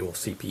verify your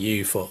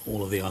CPU for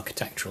all of the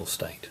architectural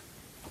state.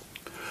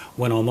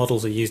 When our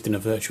models are used in a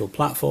virtual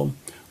platform,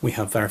 we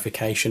have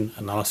verification,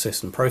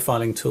 analysis and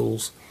profiling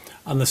tools,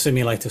 and the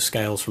simulator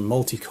scales from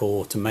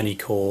multi-core to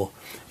many-core,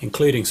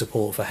 including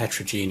support for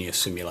heterogeneous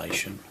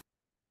simulation.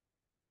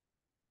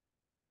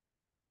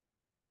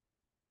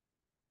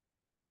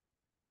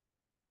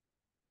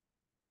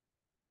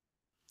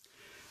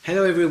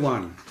 Hello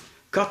everyone.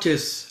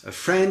 Cortus, a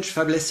French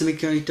fabless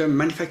semiconductor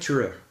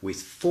manufacturer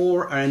with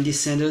 4 R&D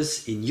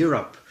centers in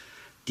Europe,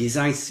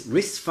 designs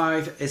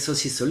RISC-V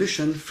SoC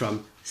solution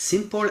from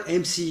simple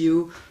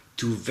MCU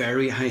to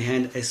very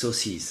high-end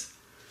SoCs.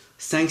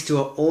 Thanks to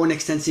our own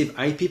extensive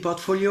IP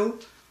portfolio,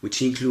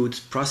 which includes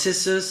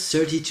processors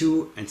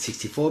 32 and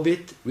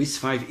 64-bit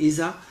RISC-V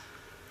ISA,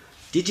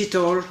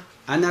 digital,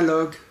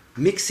 analog,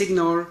 mixed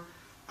signal,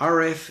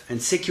 RF,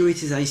 and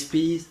securities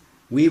ISPs.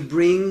 We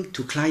bring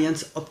to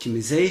clients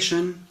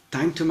optimization,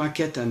 time to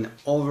market, and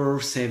overall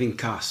saving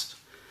cost.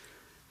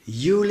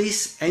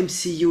 ULIS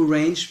MCU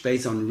range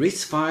based on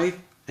RISC-V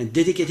and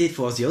dedicated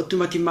for the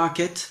automotive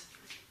market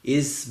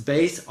is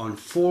based on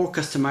 4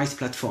 customized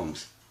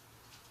platforms: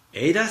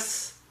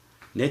 ADAS,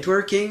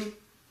 networking,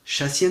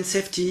 chassis and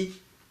safety,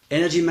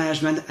 energy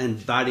management,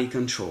 and body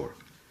control.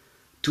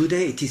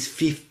 Today it is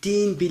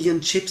 15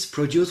 billion chips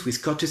produced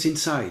with Cotus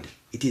inside.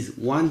 It is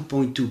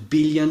 1.2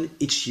 billion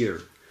each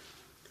year.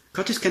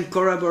 Cotus can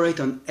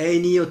collaborate on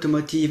any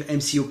automotive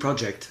MCU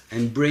project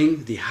and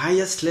bring the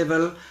highest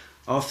level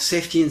of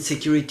safety and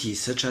security,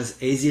 such as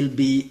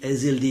ASIL-B,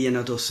 ASIL-D, and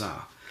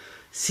AUTOSAR.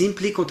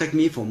 Simply contact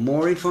me for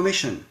more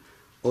information.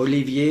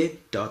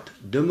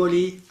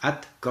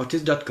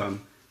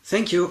 olivier.demoli@cotus.com.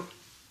 Thank you.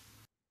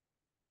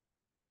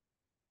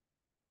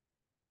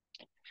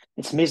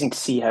 It's amazing to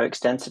see how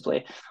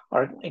extensively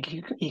our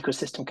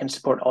ecosystem can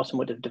support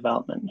automotive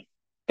development.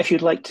 If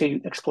you'd like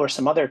to explore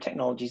some other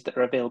technologies that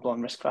are available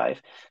on RISC-V,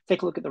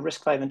 take a look at the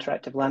RISC-V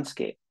interactive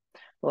landscape.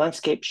 The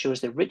landscape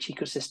shows the rich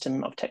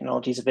ecosystem of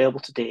technologies available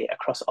today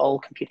across all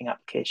computing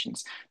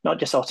applications, not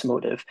just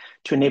automotive,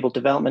 to enable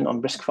development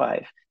on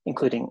RISC-V,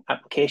 including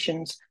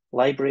applications,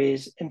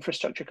 libraries,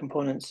 infrastructure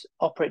components,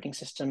 operating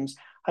systems,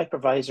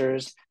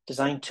 hypervisors,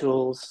 design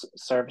tools,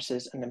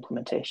 services, and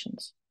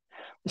implementations.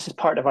 This is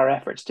part of our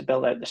efforts to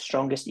build out the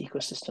strongest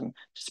ecosystem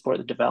to support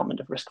the development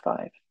of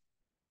RISC-V.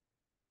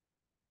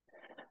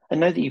 And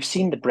now that you've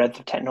seen the breadth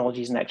of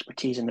technologies and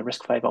expertise in the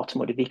RISC-V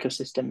automotive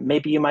ecosystem,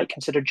 maybe you might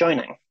consider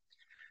joining.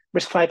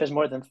 RISC-V has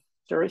more than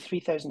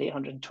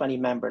 3,820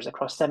 members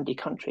across 70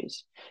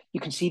 countries. You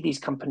can see these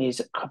companies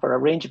that cover a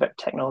range of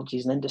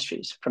technologies and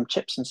industries, from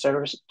chips to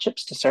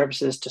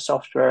services to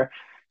software,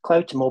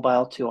 cloud to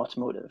mobile to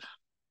automotive.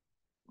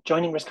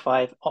 Joining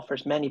RISC-V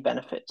offers many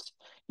benefits.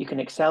 You can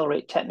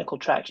accelerate technical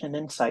traction and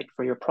insight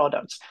for your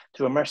products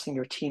through immersing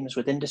your teams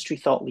with industry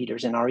thought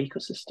leaders in our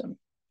ecosystem.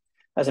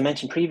 As I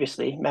mentioned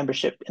previously,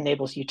 membership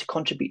enables you to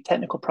contribute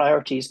technical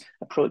priorities,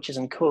 approaches,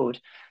 and code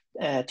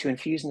to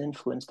infuse and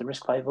influence the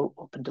RISC-V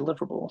open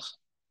deliverables.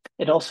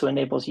 It also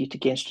enables you to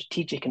gain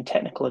strategic and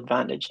technical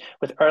advantage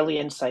with early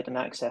insight and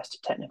access to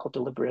technical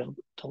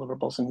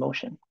deliverables in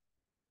motion.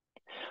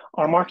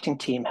 Our marketing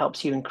team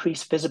helps you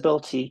increase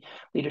visibility,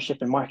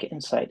 leadership, and market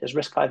insight as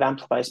RISC-V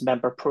amplifies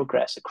member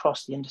progress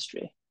across the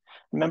industry.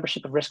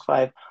 Membership of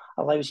RISC-V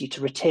allows you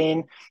to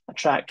retain,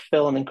 attract,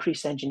 fill, and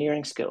increase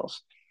engineering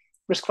skills.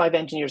 RISC-V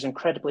engineers are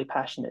incredibly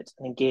passionate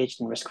and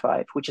engaged in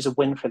RISC-V, which is a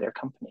win for their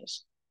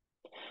companies.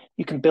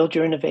 You can build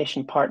your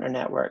innovation partner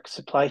network,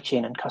 supply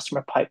chain, and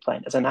customer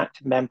pipeline as an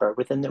active member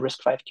within the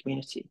RISC-V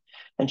community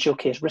and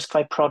showcase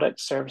RISC-V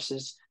products,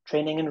 services,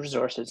 training, and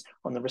resources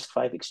on the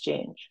RISC-V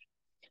exchange.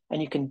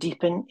 And you can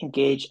deepen,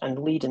 engage, and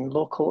lead in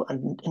local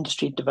and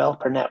industry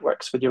developer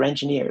networks with your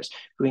engineers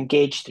who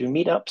engage through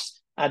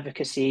meetups,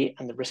 advocacy,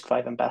 and the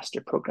RISC-V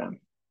Ambassador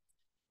Program.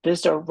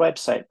 Visit our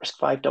website,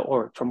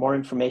 riscv.org, for more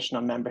information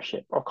on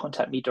membership, or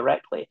contact me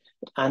directly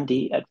at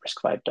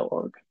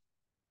andy@riscv.org.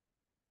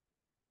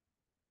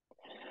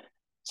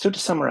 So to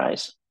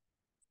summarize,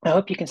 I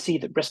hope you can see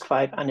that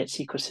RISC-V and its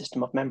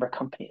ecosystem of member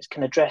companies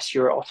can address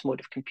your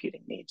automotive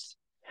computing needs.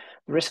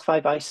 The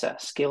RISC-V ISA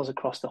scales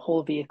across the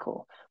whole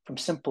vehicle, from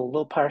simple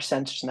low-power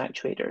sensors and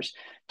actuators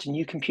to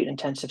new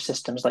compute-intensive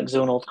systems like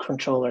zonal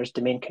controllers,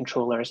 domain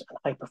controllers, and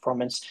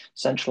high-performance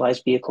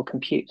centralized vehicle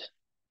compute.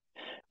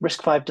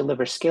 RISC-V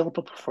delivers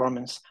scalable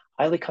performance,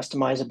 highly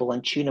customizable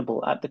and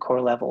tunable at the core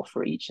level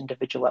for each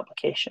individual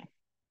application.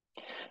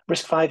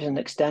 RISC-V is an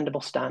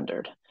extendable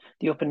standard.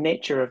 The open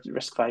nature of the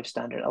RISC-V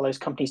standard allows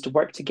companies to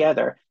work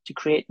together to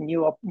create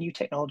new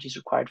technologies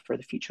required for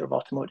the future of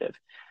automotive,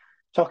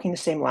 talking the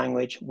same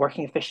language,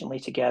 working efficiently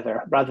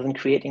together rather than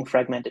creating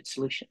fragmented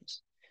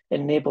solutions. It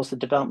enables the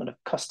development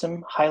of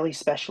custom, highly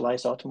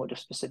specialized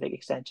automotive-specific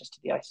extensions to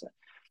the ISA,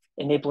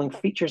 enabling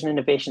features and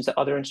innovations that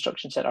other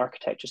instruction set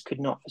architectures could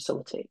not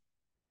facilitate.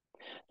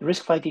 The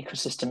RISC-V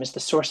ecosystem is the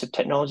source of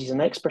technologies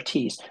and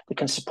expertise that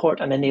can support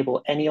and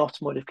enable any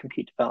automotive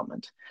compute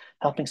development,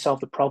 helping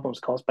solve the problems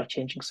caused by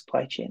changing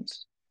supply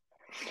chains.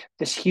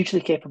 This hugely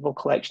capable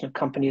collection of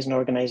companies and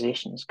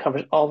organizations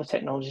covers all the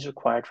technologies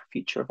required for the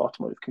future of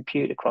automotive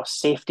compute across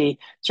safety,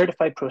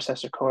 certified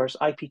processor cores,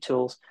 IP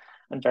tools,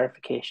 and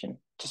verification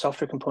to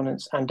software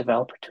components and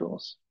developer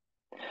tools.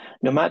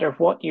 No matter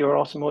what your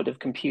automotive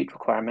compute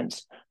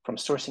requirements, from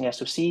sourcing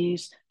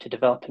SoCs to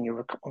developing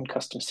your own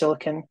custom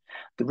silicon,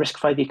 the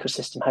RISC-V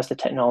ecosystem has the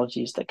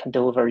technologies that can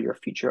deliver your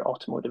future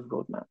automotive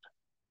roadmap.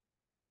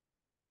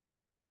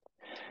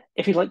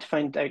 If you'd like to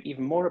find out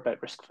even more about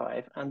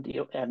RISC-V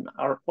and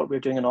what we're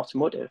doing in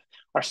automotive,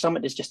 our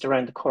summit is just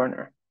around the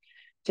corner.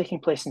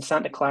 Taking place in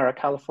Santa Clara,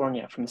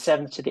 California from the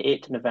 7th to the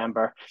 8th of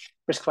November,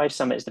 RISC-V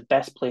Summit is the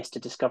best place to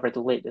discover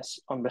the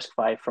latest on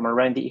RISC-V from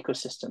around the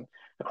ecosystem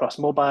across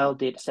mobile,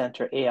 data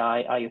center,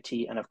 AI,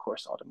 IoT, and of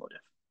course,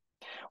 automotive.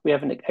 We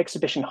have an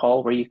exhibition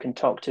hall where you can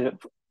talk to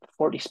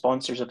 40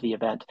 sponsors of the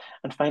event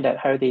and find out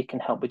how they can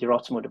help with your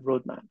automotive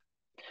roadmap.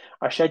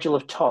 Our schedule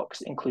of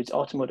talks includes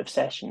automotive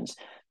sessions,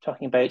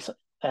 talking about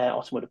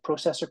automotive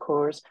processor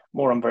cores,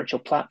 more on virtual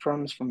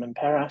platforms from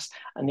Imperas,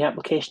 and the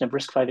application of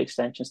RISC-V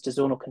extensions to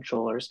zonal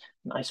controllers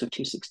in ISO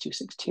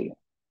 26262.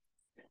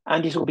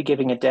 Andes will be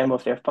giving a demo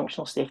of their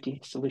functional safety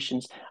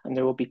solutions, and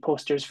there will be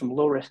posters from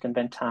Low Risk and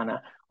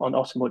Ventana on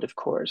automotive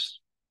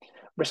cores.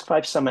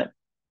 RISC-V Summit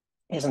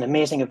is an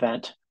amazing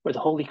event where the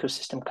whole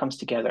ecosystem comes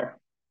together.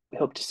 We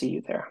hope to see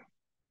you there.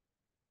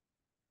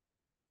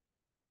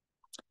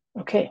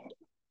 Okay,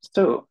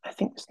 so I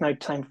think it's now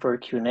time for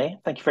Q&A.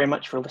 Thank you very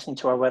much for listening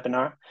to our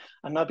webinar.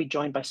 I'll now be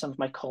joined by some of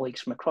my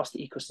colleagues from across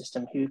the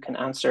ecosystem who can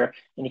answer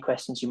any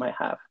questions you might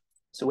have.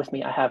 So with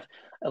me, I have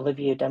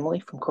Olivier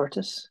Demely from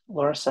Cortis,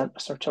 Laura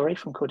Sartori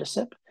from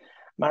Codasip,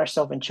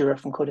 Maricel Ventura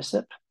from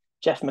Codasip,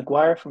 Jeff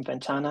McGuire from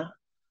Ventana,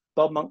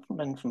 Bob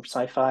Monkman from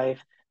Sci5,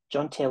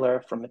 John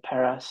Taylor from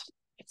Imperas,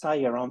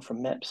 Itai Yaron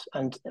from MIPS,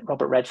 and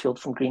Robert Redfield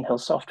from Green Hill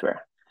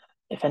Software.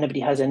 If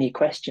anybody has any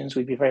questions,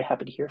 we'd be very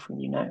happy to hear from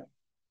you now.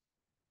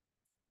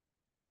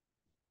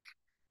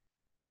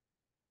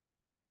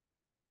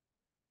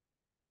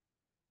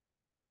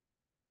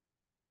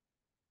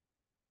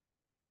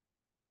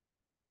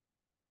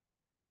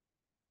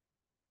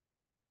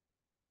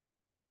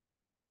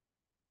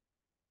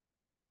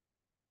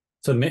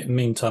 So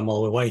meantime,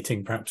 while we're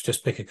waiting, perhaps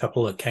just pick a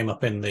couple that came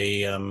up in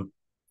the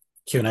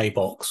Q&A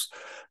box.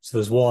 So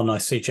there's one I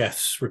see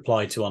Jeff's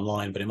replied to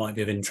online, but it might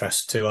be of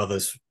interest to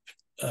others,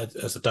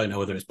 as I don't know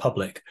whether it's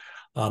public,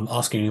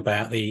 asking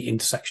about the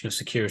intersection of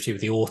security with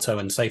the auto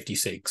and safety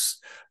SIGs.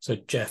 So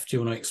Jeff, do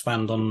you want to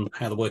expand on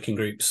how the working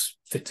groups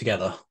fit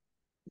together?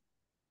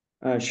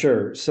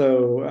 Sure.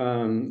 So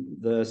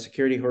the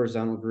security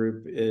horizontal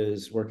group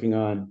is working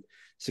on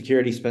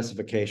security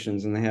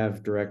specifications, and they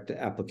have direct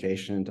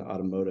application to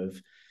automotive.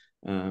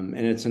 And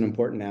it's an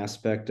important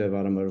aspect of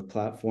automotive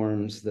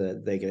platforms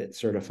that they get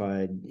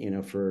certified,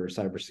 for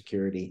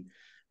cybersecurity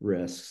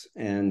risks.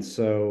 And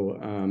so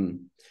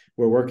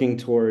we're working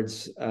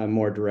towards a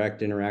more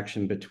direct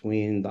interaction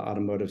between the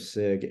automotive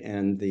SIG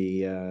and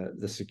the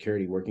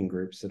security working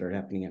groups that are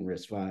happening in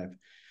RISC-V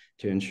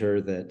to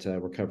ensure that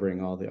we're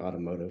covering all the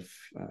automotive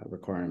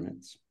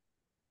requirements.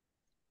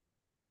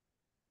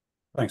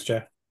 Thanks,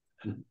 Jeff.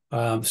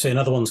 So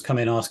another one's come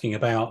in asking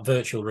about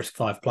virtual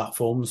RISC-V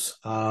platforms,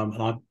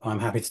 and I'm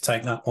happy to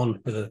take that one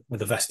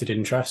with a vested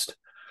interest.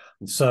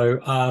 So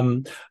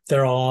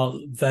there are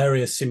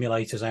various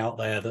simulators out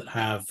there that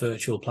have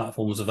virtual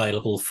platforms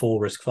available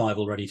for RISC-V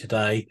already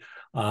today.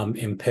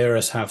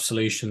 Imperas have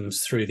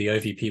solutions through the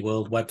OVP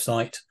World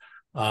website.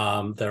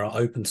 There are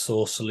open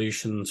source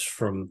solutions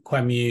from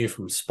QEMU,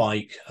 from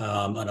Spike,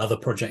 and other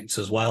projects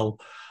as well.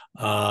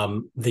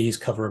 These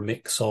cover a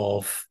mix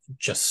of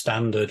just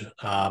standard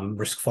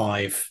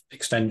RISC-V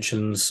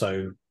extensions,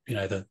 so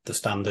the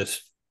standard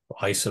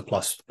ISA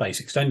plus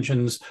base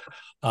extensions.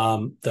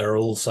 There are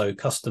also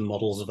custom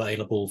models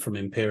available from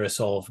Imperas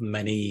of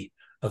many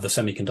of the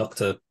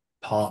semiconductor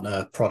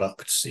partner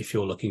products if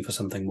you're looking for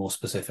something more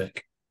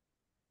specific.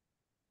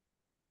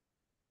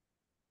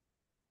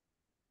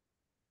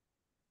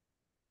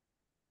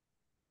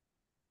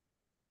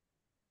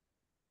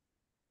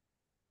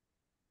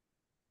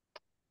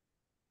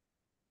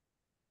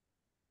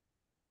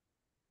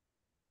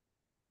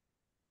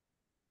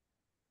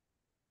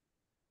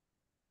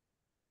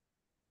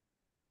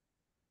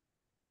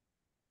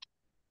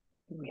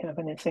 Do we have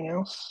anything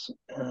else?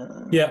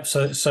 Yeah,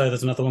 so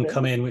there's another one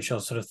come in which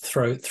I'll sort of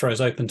throws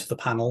open to the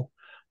panel.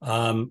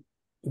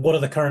 What are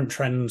the current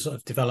trends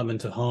of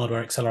development of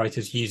hardware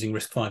accelerators using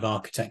RISC-V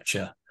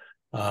architecture?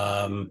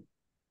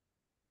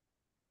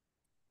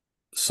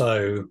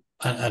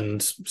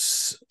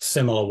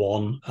 Similar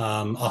one,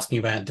 asking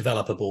about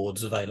developer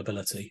boards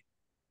availability.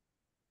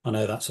 I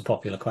know that's a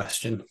popular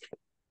question.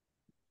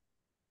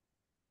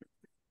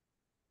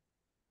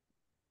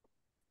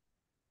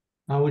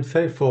 I would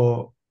say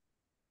for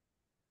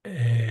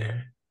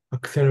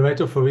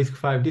accelerator for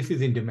RISC-V, this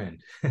is in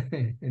demand,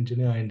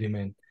 engineer in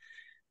demand.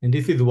 And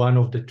this is one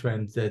of the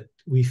trends that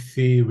we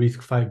see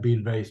RISC-V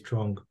being very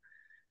strong,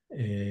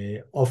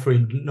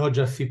 offering not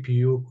just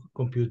CPU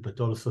compute, but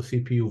also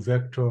CPU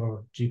vector,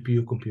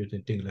 GPU compute,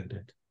 and things like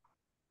that.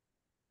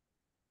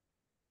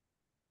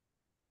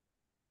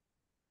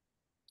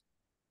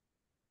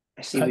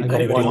 I see.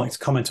 Anybody like to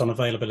comment on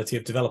availability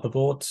of developer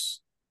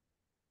boards?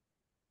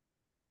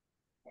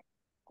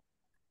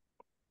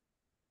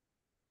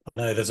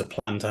 I know there's a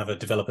plan to have a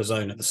developer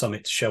zone at the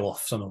summit to show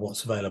off some of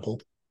what's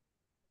available.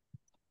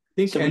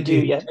 I think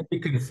we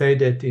can say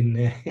that in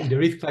the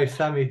RISC-V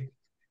summit,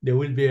 there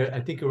will be,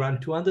 I think,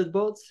 around 200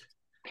 boards.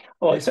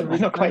 Oh, it's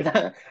not quite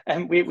that.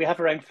 We have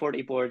around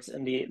 40 boards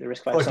in the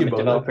RISC-V Summit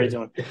Developer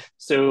Zone.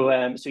 So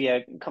yeah,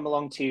 come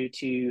along to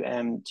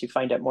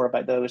find out more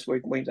about those. We're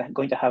going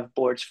to have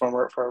boards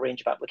for a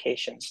range of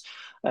applications,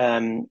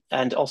 and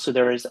also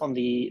there is on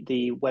the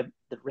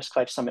the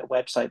RISC-V Summit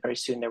website very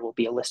soon, there will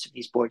be a list of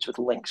these boards with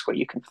links where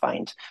you can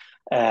find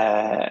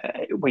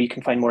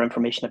more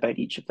information about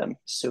each of them.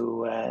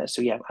 So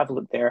yeah, have a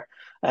look there.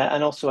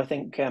 And also, I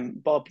think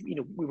Bob,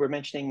 we were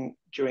mentioning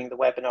during the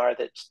webinar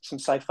that some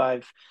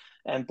Sci-5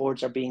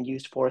 boards are being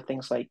used for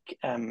things like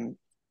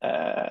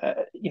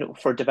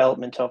for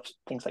development of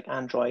things like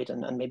Android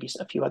and maybe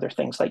a few other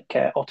things like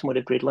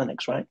automotive grade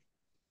Linux, right?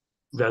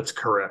 That's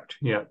correct.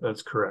 Yeah,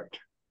 that's correct.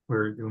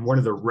 We're one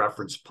of the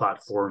reference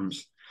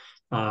platforms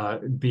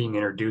being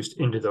introduced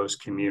into those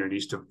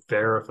communities to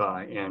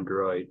verify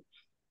Android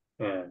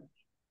and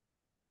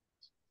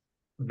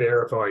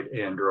verify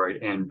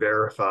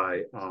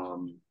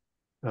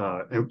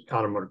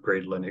automotive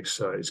grade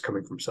Linux is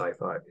coming from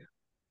Sci-5.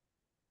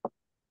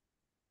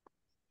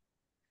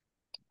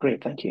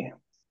 Great, thank you.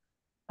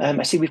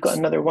 I see we've got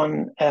another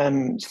one.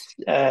 John,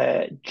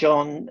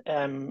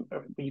 are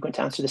you going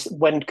to answer this?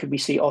 When could we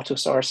see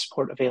AutoSAR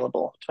support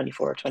available,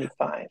 24 or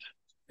 25?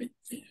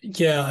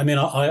 Yeah, I mean,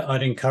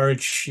 I'd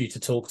encourage you to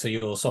talk to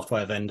your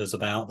software vendors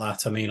about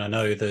that. I mean, I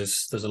know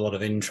there's a lot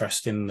of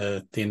interest in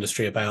the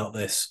industry about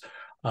this.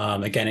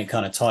 Again, it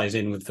kind of ties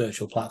in with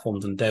virtual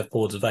platforms and dev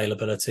boards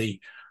availability.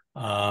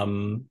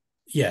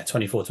 Yeah,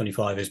 24,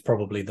 25 is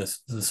probably the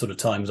sort of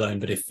time zone.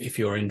 But if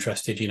you're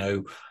interested,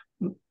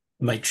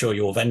 make sure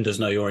your vendors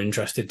know you're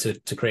interested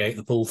to create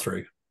the pull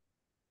through.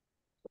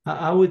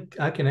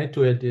 I can add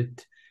to it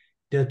that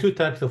there are two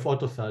types of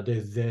AutoSAR.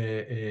 There's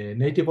the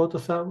native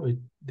AutoSAR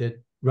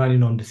that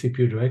running on the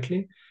CPU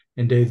directly,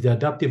 and there's the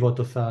adaptive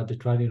AutoSAR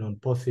that running on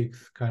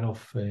POSIX kind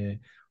of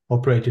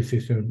operating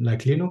system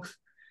like Linux.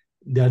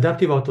 The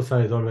adaptive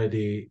AutoSAR is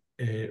already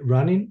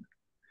running.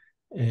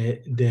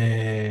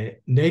 The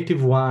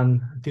native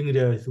one, I think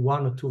there is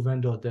one or two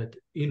vendors that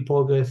in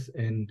progress,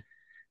 and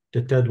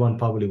the third one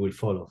probably will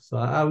follow. So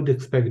I would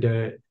expect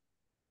the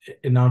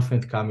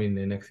announcement coming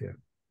next year.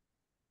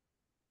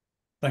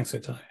 Thanks,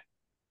 Itai.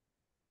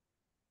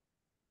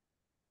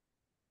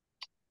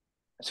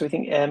 So I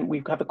think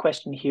we have a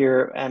question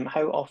here.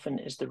 How often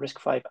is the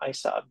RISC-V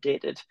ISA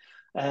updated?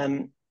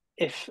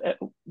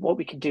 What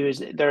we could do is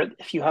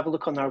if you have a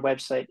look on our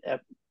website,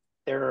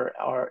 there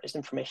is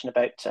information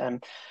about.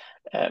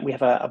 We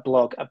have a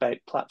blog about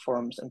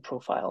platforms and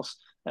profiles.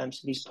 So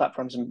these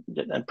platforms and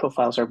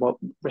profiles are what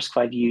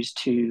RISC-V use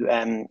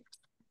to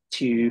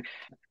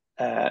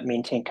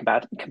maintain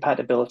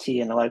compatibility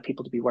and allow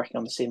people to be working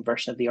on the same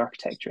version of the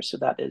architecture. So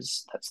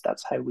that's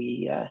how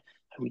we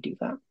do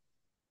that.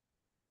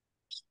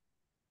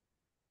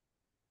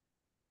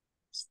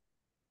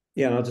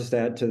 Yeah, and I'll just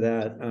add to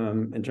that.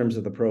 In terms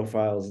of the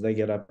profiles, they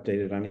get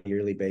updated on a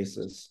yearly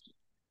basis.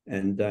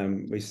 And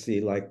we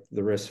see like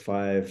the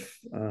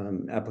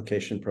RISC-V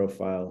application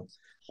profile,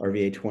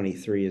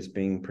 RVA23, as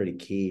being pretty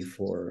key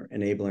for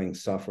enabling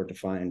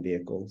software-defined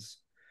vehicles.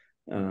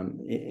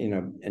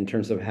 In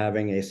terms of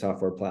having a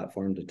software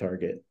platform to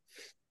target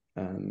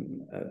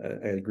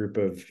a group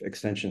of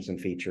extensions and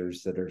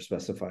features that are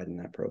specified in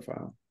that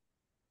profile.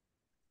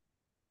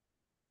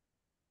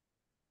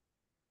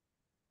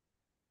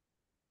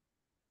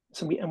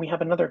 So we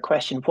have another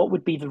question. What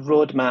would be the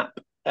roadmap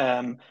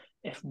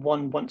if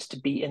one wants to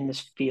be in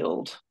this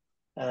field?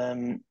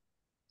 I'm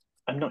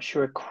not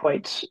sure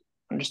quite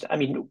understand. I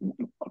mean,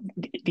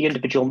 the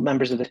individual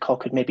members of the call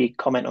could maybe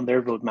comment on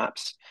their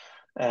roadmaps.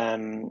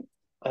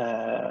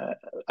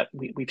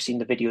 We've seen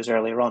the videos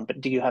earlier on, but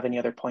do you have any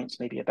other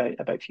points maybe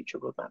about future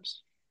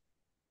roadmaps?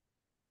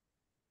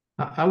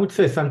 I would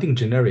say something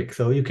generic.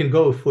 So you can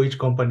go for each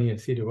company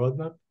and see the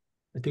roadmap.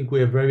 I think we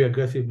have very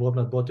aggressive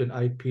roadmap both in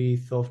IP,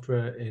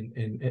 software,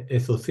 and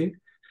SoC.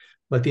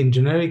 But in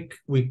generic,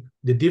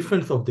 the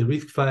difference of the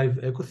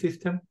RISC-V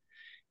ecosystem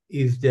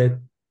is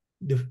that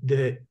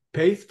the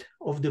pace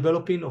of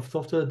developing of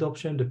software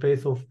adoption, the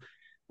pace of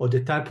or the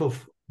type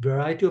of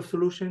variety of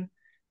solution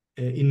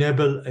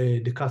enable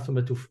the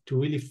customer to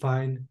really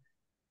find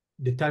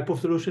the type of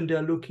solution they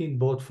are looking,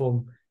 both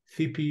from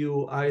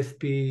CPU,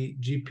 ISP,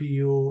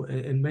 GPU,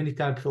 and many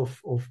types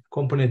of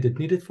components that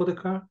needed for the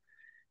car.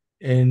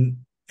 And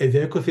as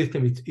an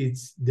ecosystem,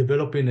 it's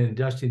developing and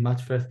adjusting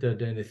much faster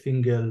than a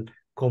single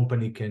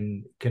company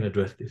can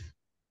address this.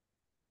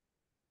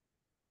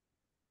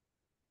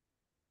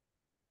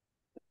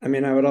 I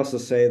mean, I would also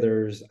say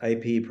there's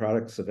IP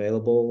products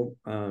available,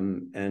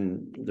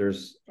 and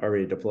there's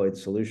already deployed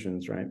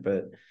solutions, right?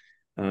 But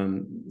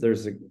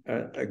there's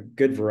a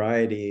good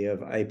variety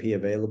of IP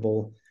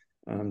available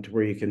to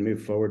where you can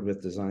move forward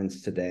with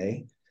designs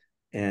today.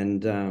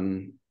 And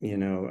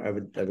I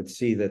would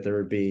see that there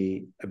would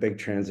be a big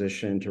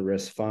transition to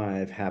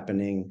RISC-V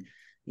happening,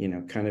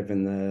 kind of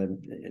in the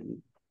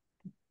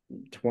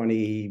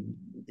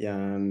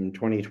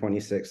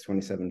 2026,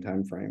 27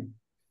 timeframe.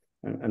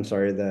 I'm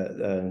sorry,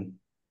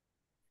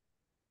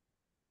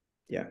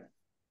 yeah.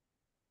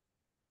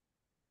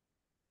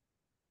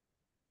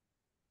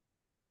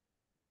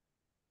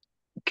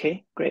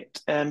 Okay,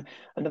 great.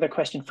 Another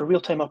question for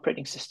real-time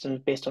operating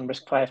systems based on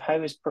RISC-V.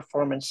 How is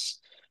performance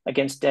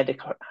against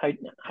dedicated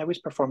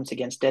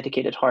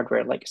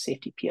hardware like a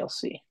safety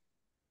PLC?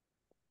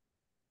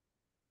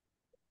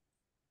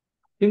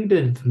 think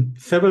there's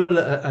several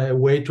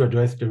ways to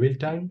address the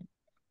real-time.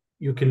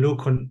 You can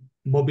look on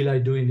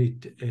Mobileye doing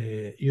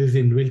it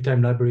using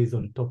real-time libraries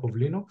on top of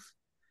Linux,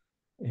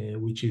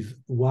 which is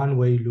one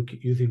way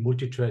using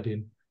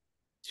multi-threading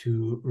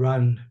to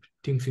run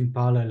things in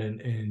parallel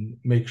and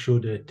make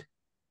sure that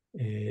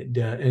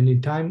they're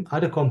anytime.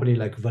 Other company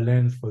like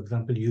Valence, for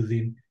example,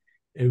 using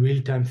a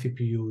real-time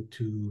CPU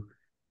to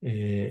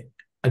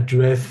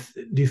address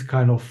this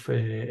kind of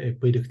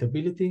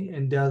predictability.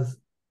 And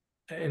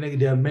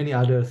there are many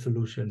other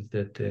solutions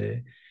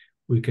that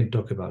we can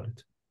talk about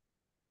it.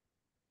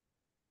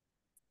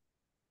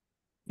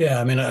 Yeah,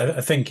 I mean,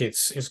 I think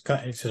it's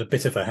a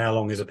bit of a how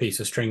long is a piece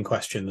of string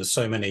question. There's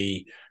so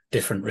many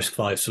different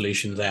RISC-V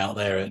solutions out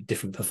there at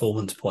different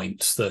performance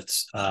points that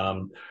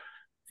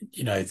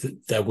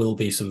there will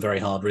be some very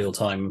hard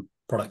real-time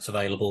products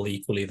available.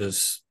 Equally,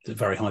 there's the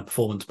very high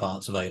performance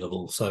parts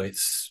available. So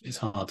it's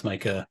hard to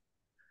make a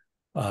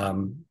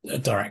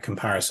direct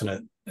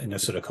comparison in a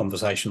sort of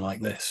conversation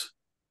like this.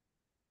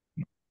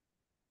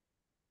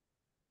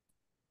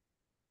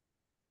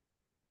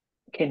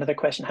 Okay, another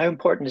question. How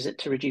important is it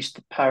to reduce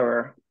the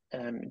power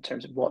in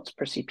terms of watts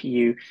per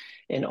CPU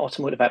in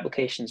automotive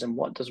applications, and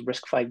what does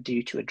RISC-V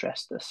do to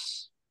address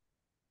this?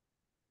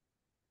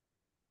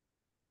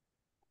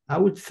 I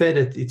would say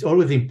that it's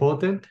always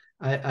important.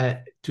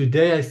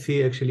 Today I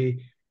see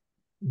actually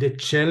the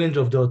challenge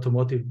of the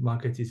automotive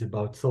market is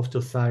about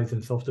software size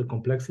and software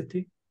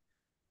complexity,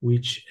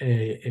 which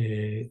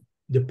the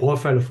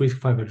profile of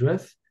RISC-V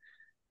address.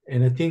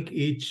 And I think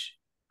each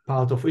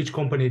part of each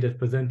company that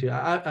presented,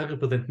 I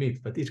represent MIPS,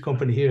 but each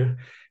company here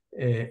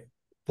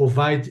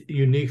provides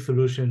unique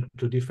solution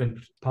to different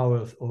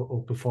powers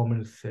or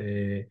performance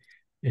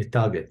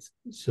targets.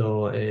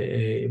 So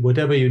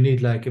whatever you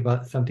need, like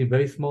about something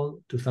very small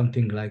to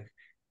something like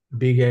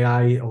big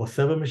AI or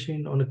server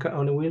machine on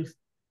the wheels,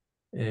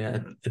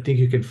 I think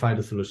you can find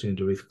a solution in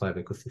the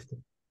RISC-V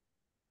ecosystem.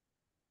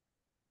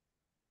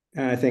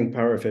 I think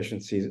power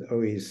efficiency is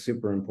always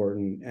super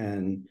important,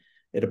 and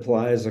it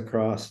applies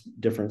across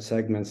different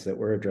segments that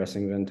we're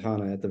addressing.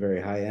 Ventana at the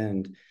very high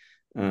end,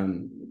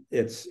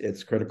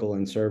 it's critical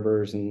in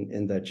servers, and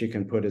in that you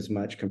can put as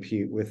much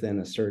compute within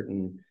a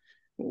certain,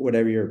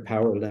 whatever your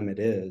power limit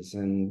is,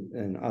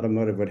 and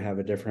automotive would have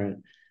a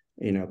different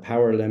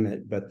power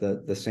limit, but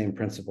the same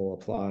principle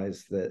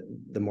applies, that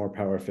the more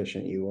power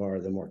efficient you are,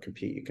 the more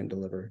compute you can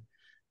deliver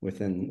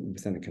within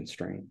a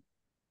constraint.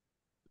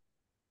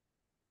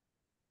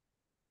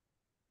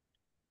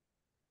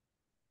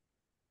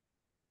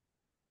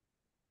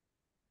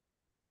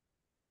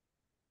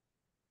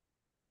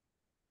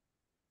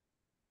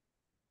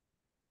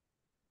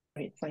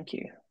 Great, thank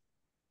you.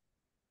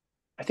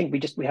 I think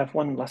we have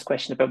one last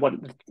question about what,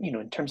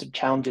 in terms of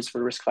challenges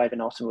for RISC-V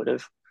in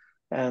automotive.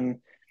 A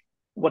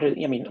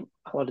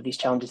lot of these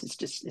challenges,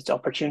 it's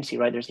opportunity,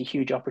 right? There's a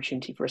huge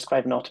opportunity for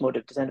RISC-V in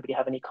automotive. Does anybody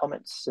have any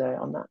comments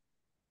on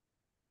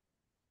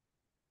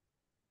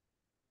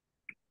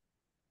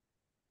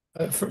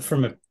that?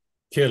 From a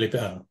purely,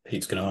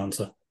 Pete's going to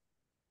answer.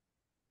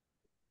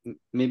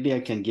 Maybe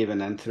I can give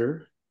an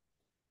answer.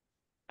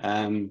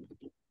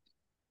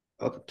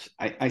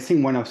 I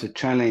think one of the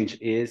challenge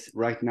is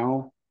right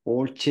now,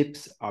 all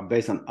chips are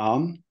based on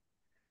ARM,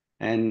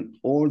 and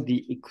all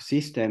the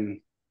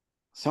ecosystem,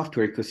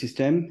 software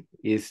ecosystem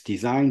is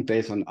designed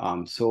based on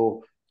ARM.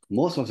 So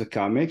most of the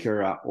car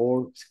makers are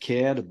all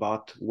scared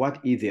about what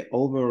is the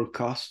overall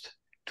cost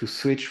to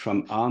switch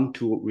from ARM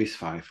to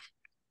RISC-V.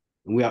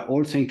 We are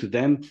all saying to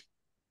them,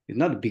 it's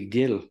not a big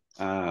deal.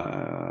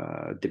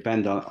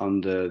 Depend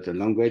on the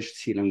language,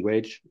 C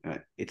language.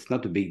 It's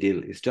not a big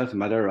deal. It's just a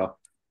matter of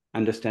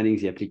understanding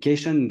the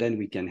application. Then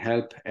we can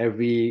help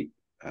every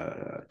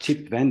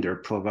chip vendor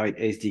provide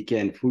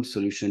SDK and full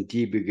solution,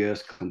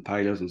 debuggers,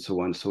 compilers, and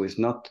so on. So it's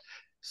not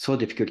so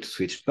difficult to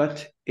switch,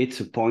 but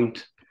it's a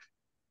point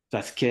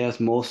that scares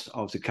most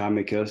of the car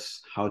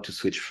makers, how to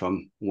switch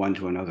from one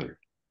to another.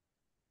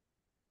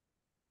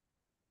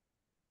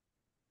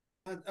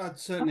 I'd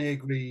certainly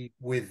agree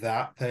with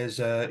that. There's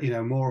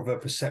more of a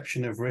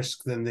perception of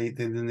risk than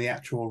the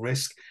actual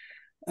risk.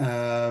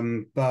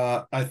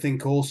 But I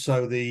think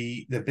also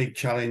the big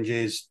challenge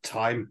is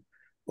time.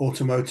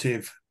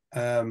 Automotive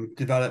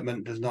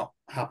development does not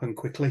happen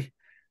quickly.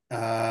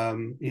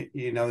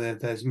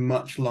 There's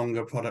much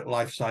longer product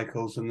life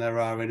cycles than there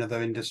are in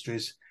other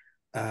industries.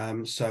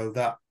 So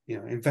that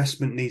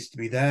investment needs to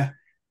be there.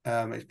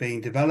 It's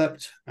being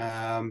developed,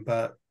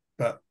 but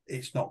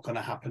it's not going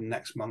to happen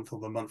next month or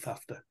the month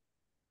after.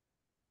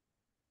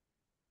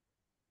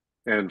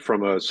 And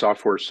from a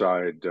software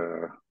side,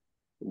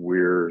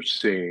 we're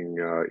seeing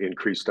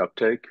increased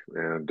uptake,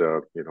 and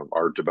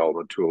our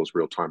development tools,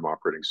 real-time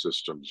operating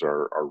systems,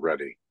 are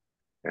ready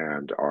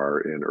and are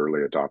in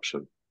early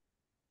adoption.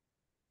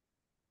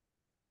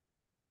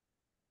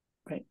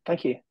 Great,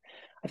 thank you.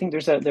 I think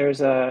there's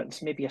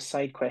maybe a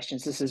side question.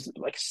 This is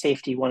like a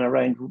safety one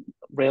around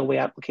railway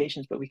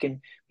applications, but we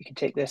can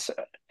take this.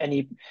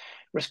 Any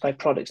RISC-V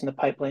products in the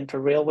pipeline for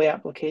railway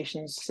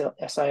applications,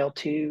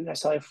 SIL2,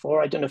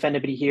 SIL4? I don't know if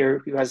anybody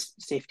here who has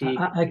safety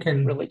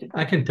related.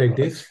 I can take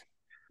this.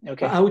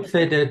 Okay. I would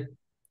say that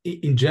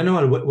in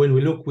general, when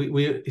we look,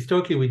 we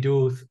historically we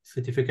do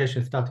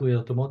certification starting with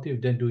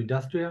automotive, then do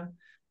industrial.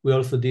 We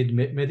also did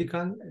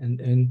medical,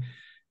 and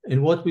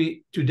what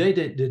we today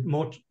the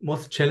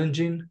most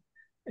challenging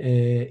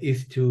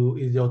is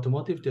the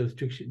automotive. The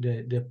restriction,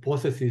 the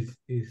process is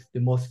the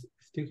most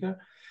sticker,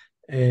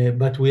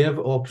 but we have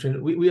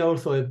option. We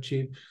also have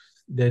chips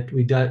that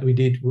we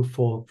did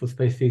for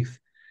SpaceX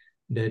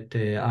that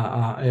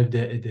have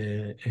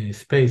the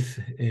space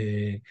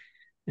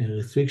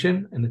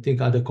restriction, and I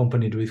think other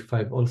companies,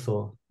 RISC-V,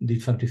 also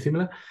did something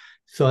similar.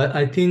 So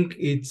I think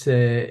it's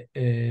a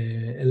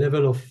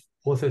level of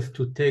process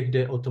to take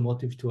the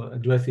automotive to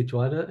address it to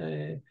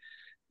other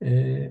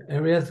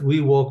areas.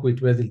 We work with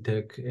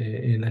Resiltech,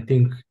 and I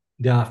think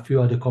there are a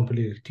few other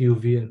companies,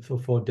 TUV and so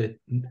forth, that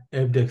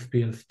have the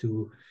experience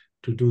to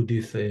do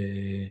this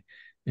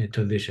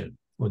transition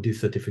or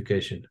this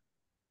certification.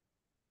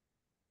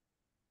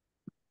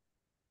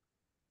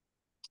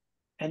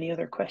 Any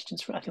other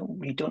questions? I think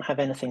we don't have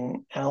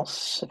anything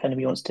else. If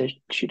anybody wants to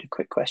shoot a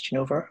quick question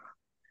over,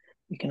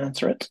 we can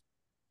answer it.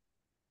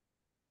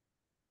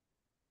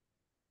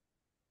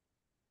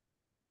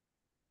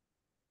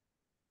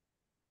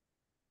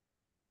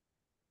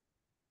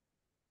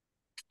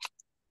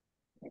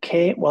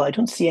 Okay, well, I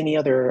don't see any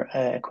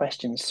other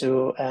questions,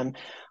 so I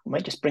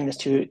might just bring this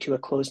to a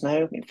close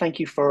now. Thank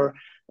you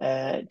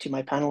to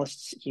my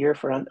panelists here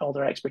for all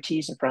their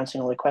expertise and for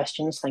answering all the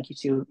questions. Thank you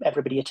to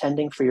everybody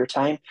attending for your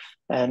time.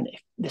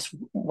 This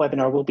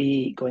webinar will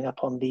be going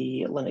up on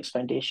the Linux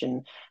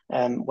Foundation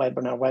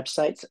webinar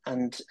website,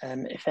 and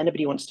if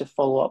anybody wants to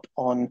follow up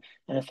on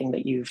anything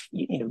that you've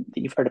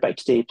heard about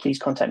today, please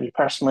contact me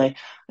personally,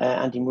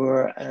 Andy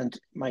Moore, and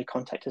my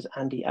contact is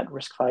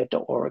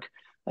andy@risc5.org.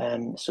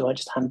 So I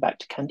just hand back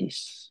to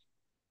Candice.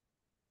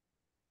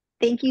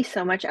 Thank you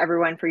so much,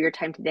 everyone, for your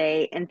time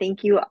today. And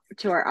thank you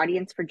to our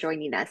audience for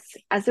joining us.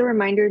 As a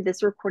reminder,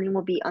 this recording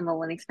will be on the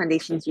Linux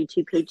Foundation's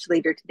YouTube page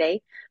later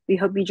today. We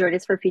hope you join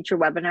us for future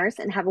webinars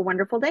and have a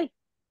wonderful day.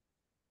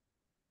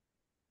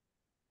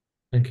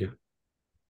 Thank you.